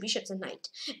rook, 2 bishops, and knight.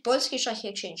 Polski Shahi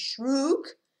exchanged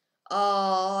rook,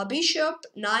 bishop,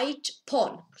 knight,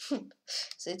 pawn.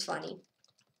 So it's funny.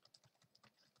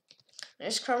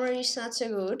 This Karmar is not so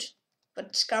good,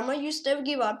 but Karmar used never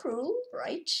give up rule,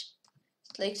 right?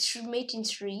 It's like mate in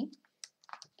 3.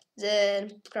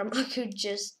 Then Karmar could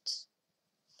just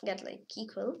get like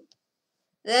equal.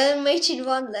 Then mate in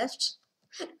 1 left.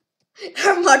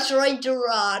 Karmar tried to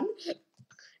run.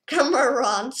 Karmar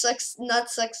run, not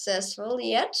successful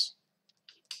yet.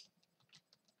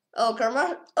 Oh,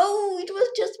 Karmar. Oh, it was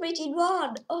just mate in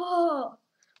 1. Oh.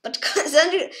 But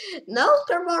then now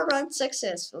Karmar runs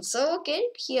successful. So okay,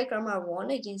 here Karmar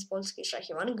won against Polski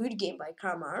Shahi 1. Good game by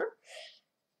Karmar.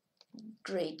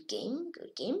 Great game,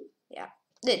 good game. Yeah,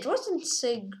 it wasn't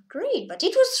so great, but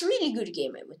it was really good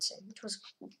game. I would say it was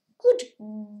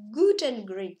good and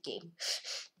great game.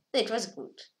 It was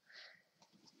good.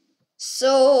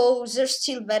 So there's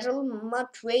still battle.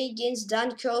 Matway against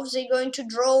Dankov. They're going to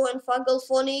draw and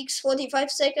Phonics.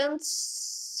 45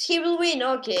 seconds. He will win.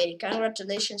 Okay,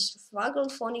 congratulations to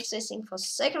Phonics, I think, for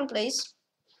 2nd place.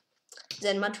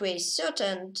 Then Matway is 3rd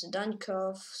and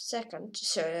Dankov 2nd.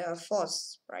 So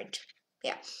 4th, right?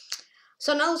 Yeah.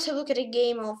 So now let's have a look at a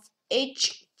game of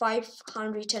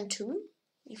H502.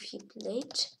 If he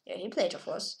played. Yeah, he played, of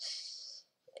course.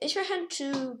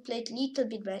 H502 played a little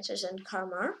bit better than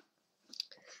Karmar.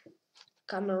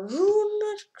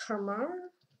 Karmar.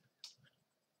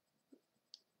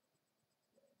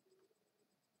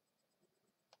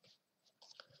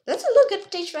 Let's look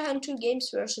at H502 games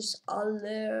versus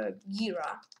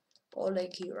Allegira.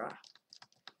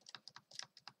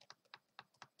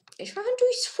 H502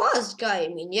 is fast guy, I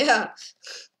mean, yeah.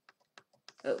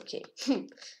 Okay.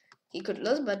 He could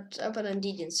lose, but opponent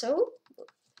didn't, so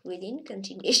winning,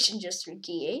 continuation, just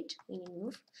 3k8, winning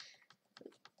move.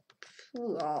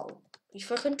 Wow.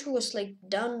 H502 was like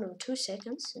done in 2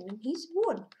 seconds, and then he's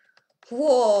won.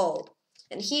 Whoa.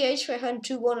 And here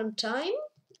H502 won on time.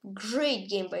 Great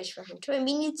game by H502. I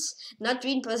mean, it's not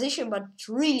win position, but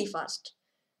really fast.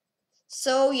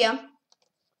 So yeah,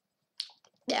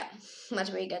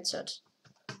 Matway got shot.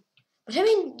 But I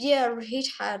mean, yeah, hit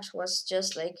hat was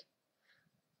just like,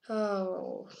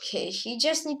 oh, okay. He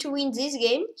just need to win this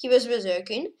game. He was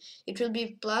berserking. It will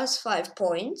be plus 5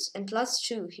 points and plus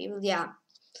 2. He will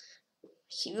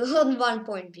on 1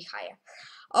 point be higher.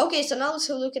 Okay, so now let's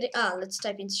look at it. Let's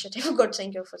type in chat. I forgot.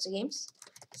 Thank you for the games.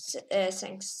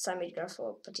 Thanks, Samidra,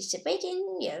 for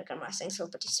participating. Yeah, Karma, thanks for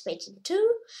participating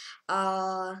too.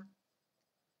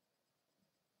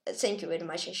 Thank you very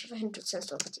much, Ashifan, thanks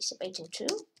for participating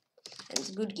too.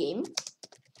 And good game.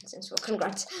 Thanks for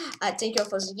congrats. Thank you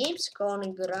for the games.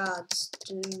 Congrats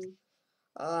to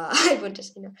I want to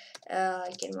say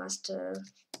Grandmaster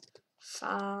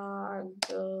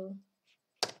Fagl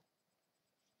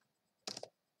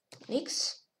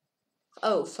Nix.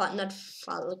 Oh, not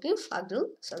Fagl,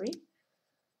 sorry.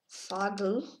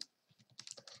 Fagl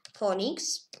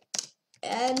Phonics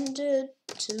and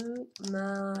to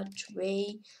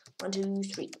Matway 1, 2,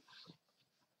 3.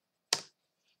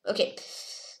 Okay,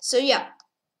 so yeah.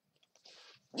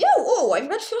 Oh, I've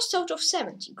got first out of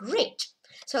 70. Great.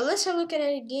 So let's have a look at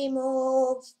a game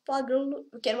of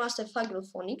Grandmaster Fagl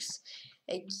Phonics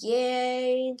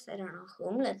against, I don't know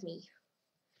whom. Let me.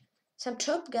 Some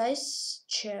top guys.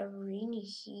 Cherniaiev.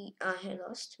 He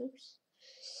lost. Oops.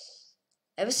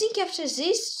 I think after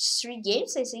these 3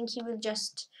 games, I think he will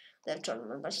just leave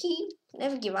tournament, but he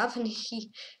never give up and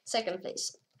he 2nd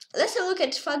place. Let's have a look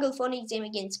at Fagl Phonics game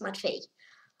against Matway.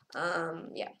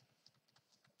 Yeah.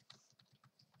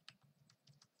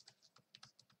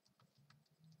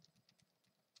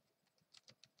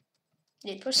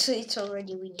 It's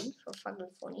already winning for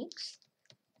Fagl Phonics.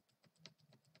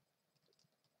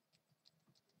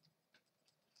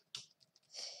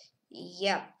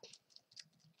 Yeah.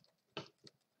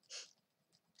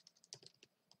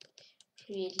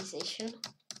 Realization.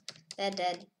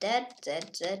 That.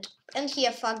 And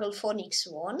here Fagelphonics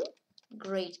won.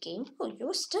 Great game. Oh, you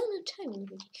were still in time.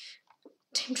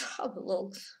 Time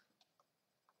trouble.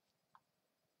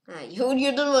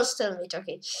 You don't want to tell me.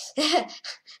 Okay.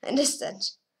 Understand.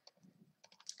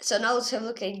 So now let's have a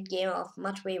look at the game of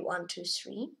Matway 1, 2,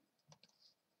 3.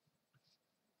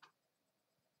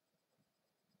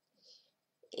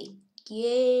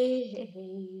 Against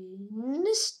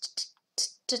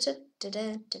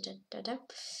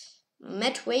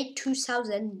Matway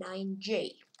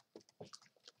 2009J.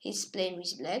 He's playing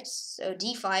with blacks, so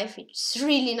d5. It's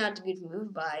really not a good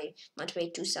move by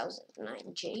Matway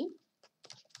 2009J.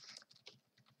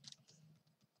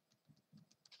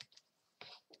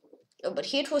 Oh, but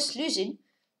here it was losing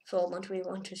for Matway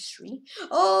 1, 2, 3.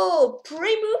 Oh,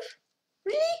 prey move?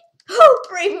 Really? Oh,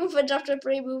 prey move and after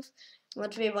prey move,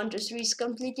 Matway 1, 2, 3 is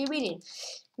completely winning.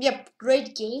 Yep,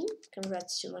 great game.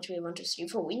 Congrats to Matway 1, 2, 3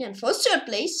 for win and for third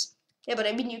place. Yeah, but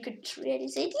I mean, you could really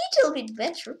say a little bit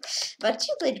better, but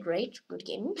you played great. Good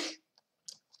game.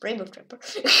 Prey move trapper.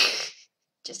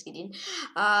 Just kidding.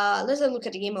 Let's have a look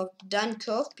at the game of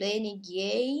Dunkov playing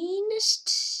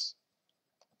against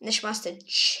Grandmaster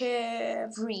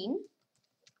Chevrin.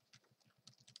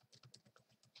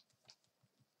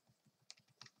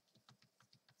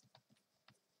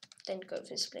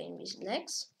 Dunkov is playing with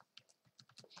blacks.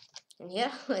 And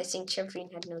yeah, I think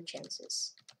Chevrin had no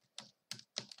chances.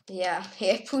 Yeah,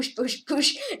 push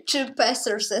to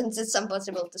passers, and it's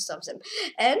impossible to stop them.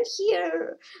 And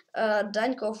here,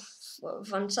 Dunkov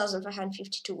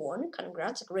 1552 won.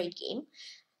 Congrats, a great game.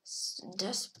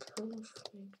 That's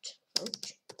perfect.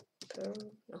 No.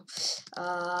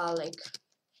 Like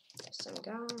some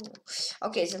guy. No.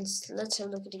 Okay, then let's have a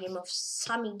look at the game of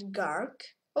Samit Garg.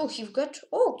 Oh, you've got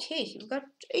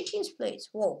 18th place.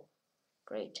 Whoa,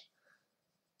 great.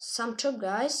 Some top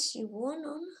guys you won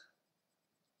on.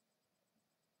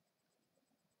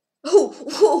 Oh,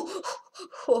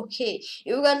 okay.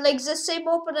 You got like the same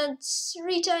opponent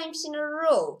 3 times in a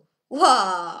row.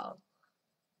 Wow.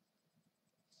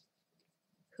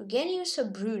 Hugenius or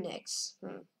Brunex?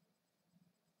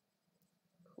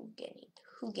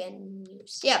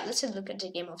 Hugenius. Yeah, let's have a look at the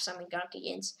game of Samit Garg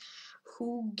against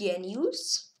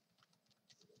Hugenius.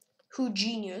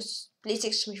 Hugenius. Please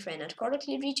excuse me if I not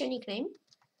correctly read your nickname.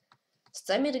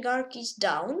 Samit Garg is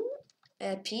down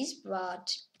a piece,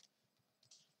 but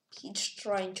he's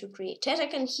trying to create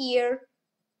Tykhon here.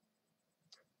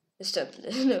 Stop.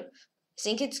 No. I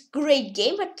think it's a great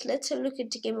game, but let's have a look at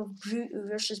the game of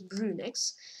versus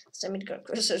Brunex. Samit Garg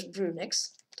versus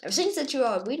Brunex. I think that you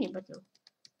are winning, but no.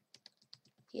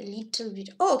 A little bit.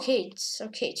 Oh, okay,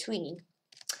 it's winning.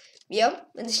 Yeah,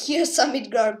 and here Samit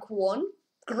Garg won.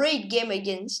 Great game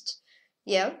against.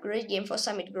 Yeah, great game for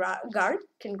Samit Garg.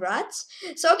 Congrats.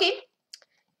 So okay.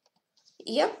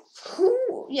 Yep.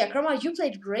 Yeah, Grandma, you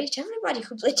played great. Everybody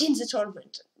who played in the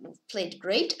tournament played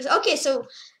great. Okay, so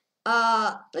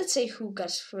let's say who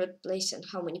got third place and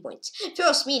how many points.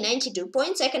 First, me, 92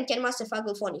 points. Second, Grandmaster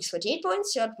Fagelphonics, 48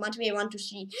 points. Third, Matway 1, 2,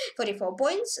 3, 44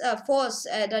 points. Fourth,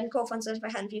 Dunkov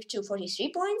 1552,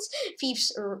 43 points.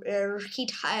 Fifth,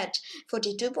 Hit Hayat,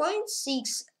 42 points.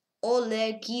 Sixth,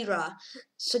 Oleg Gira,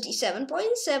 37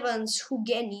 points. Seventh,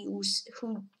 Hugenius,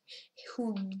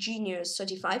 Genius,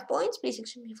 35 points. Please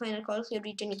excuse me if I correctly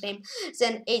read your nickname.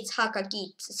 Then 8th Haka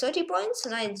Geek, 30 points.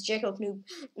 9th Jacob Noob,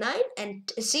 9. And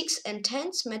 6th and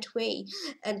 10th Matway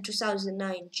and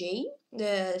 2009J,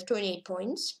 28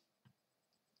 points.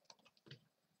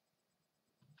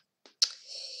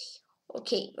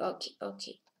 Okay.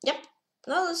 Yep.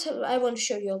 Now let's have, I want to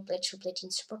show you all players who played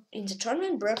in the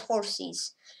tournament. Brave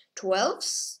Horses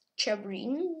 12th.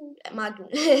 Chevrin,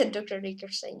 Dr.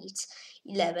 Dickerson is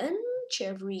 11.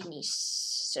 Chevrin is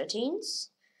 13th.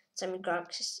 Samit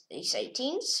Garg is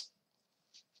 18th.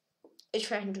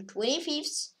 H5 to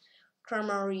 25th.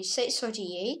 Karlsruhe is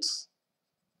 38th.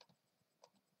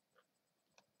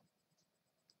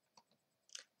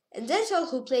 And that's all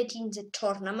who played in the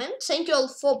tournament. Thank you all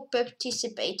for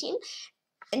participating.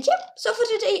 And yeah, so for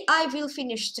today I will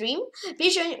finish stream.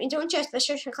 Please join me in the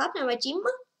special club my team.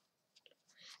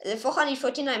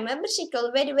 449 members, thank you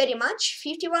all very, very much.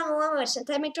 51 members and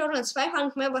time tournaments,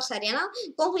 500 members arena.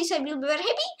 Please, I will be very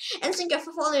happy. And thank you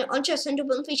for following on chess and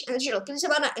double fish and digital. Please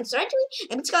abandon and subscribe to me.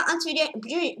 And please on video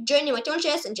and join my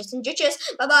chess and just enjoy chess.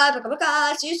 Bye bye, bye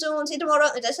bye. See you soon, see you tomorrow.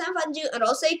 And that's fun, and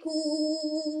all say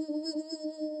cool.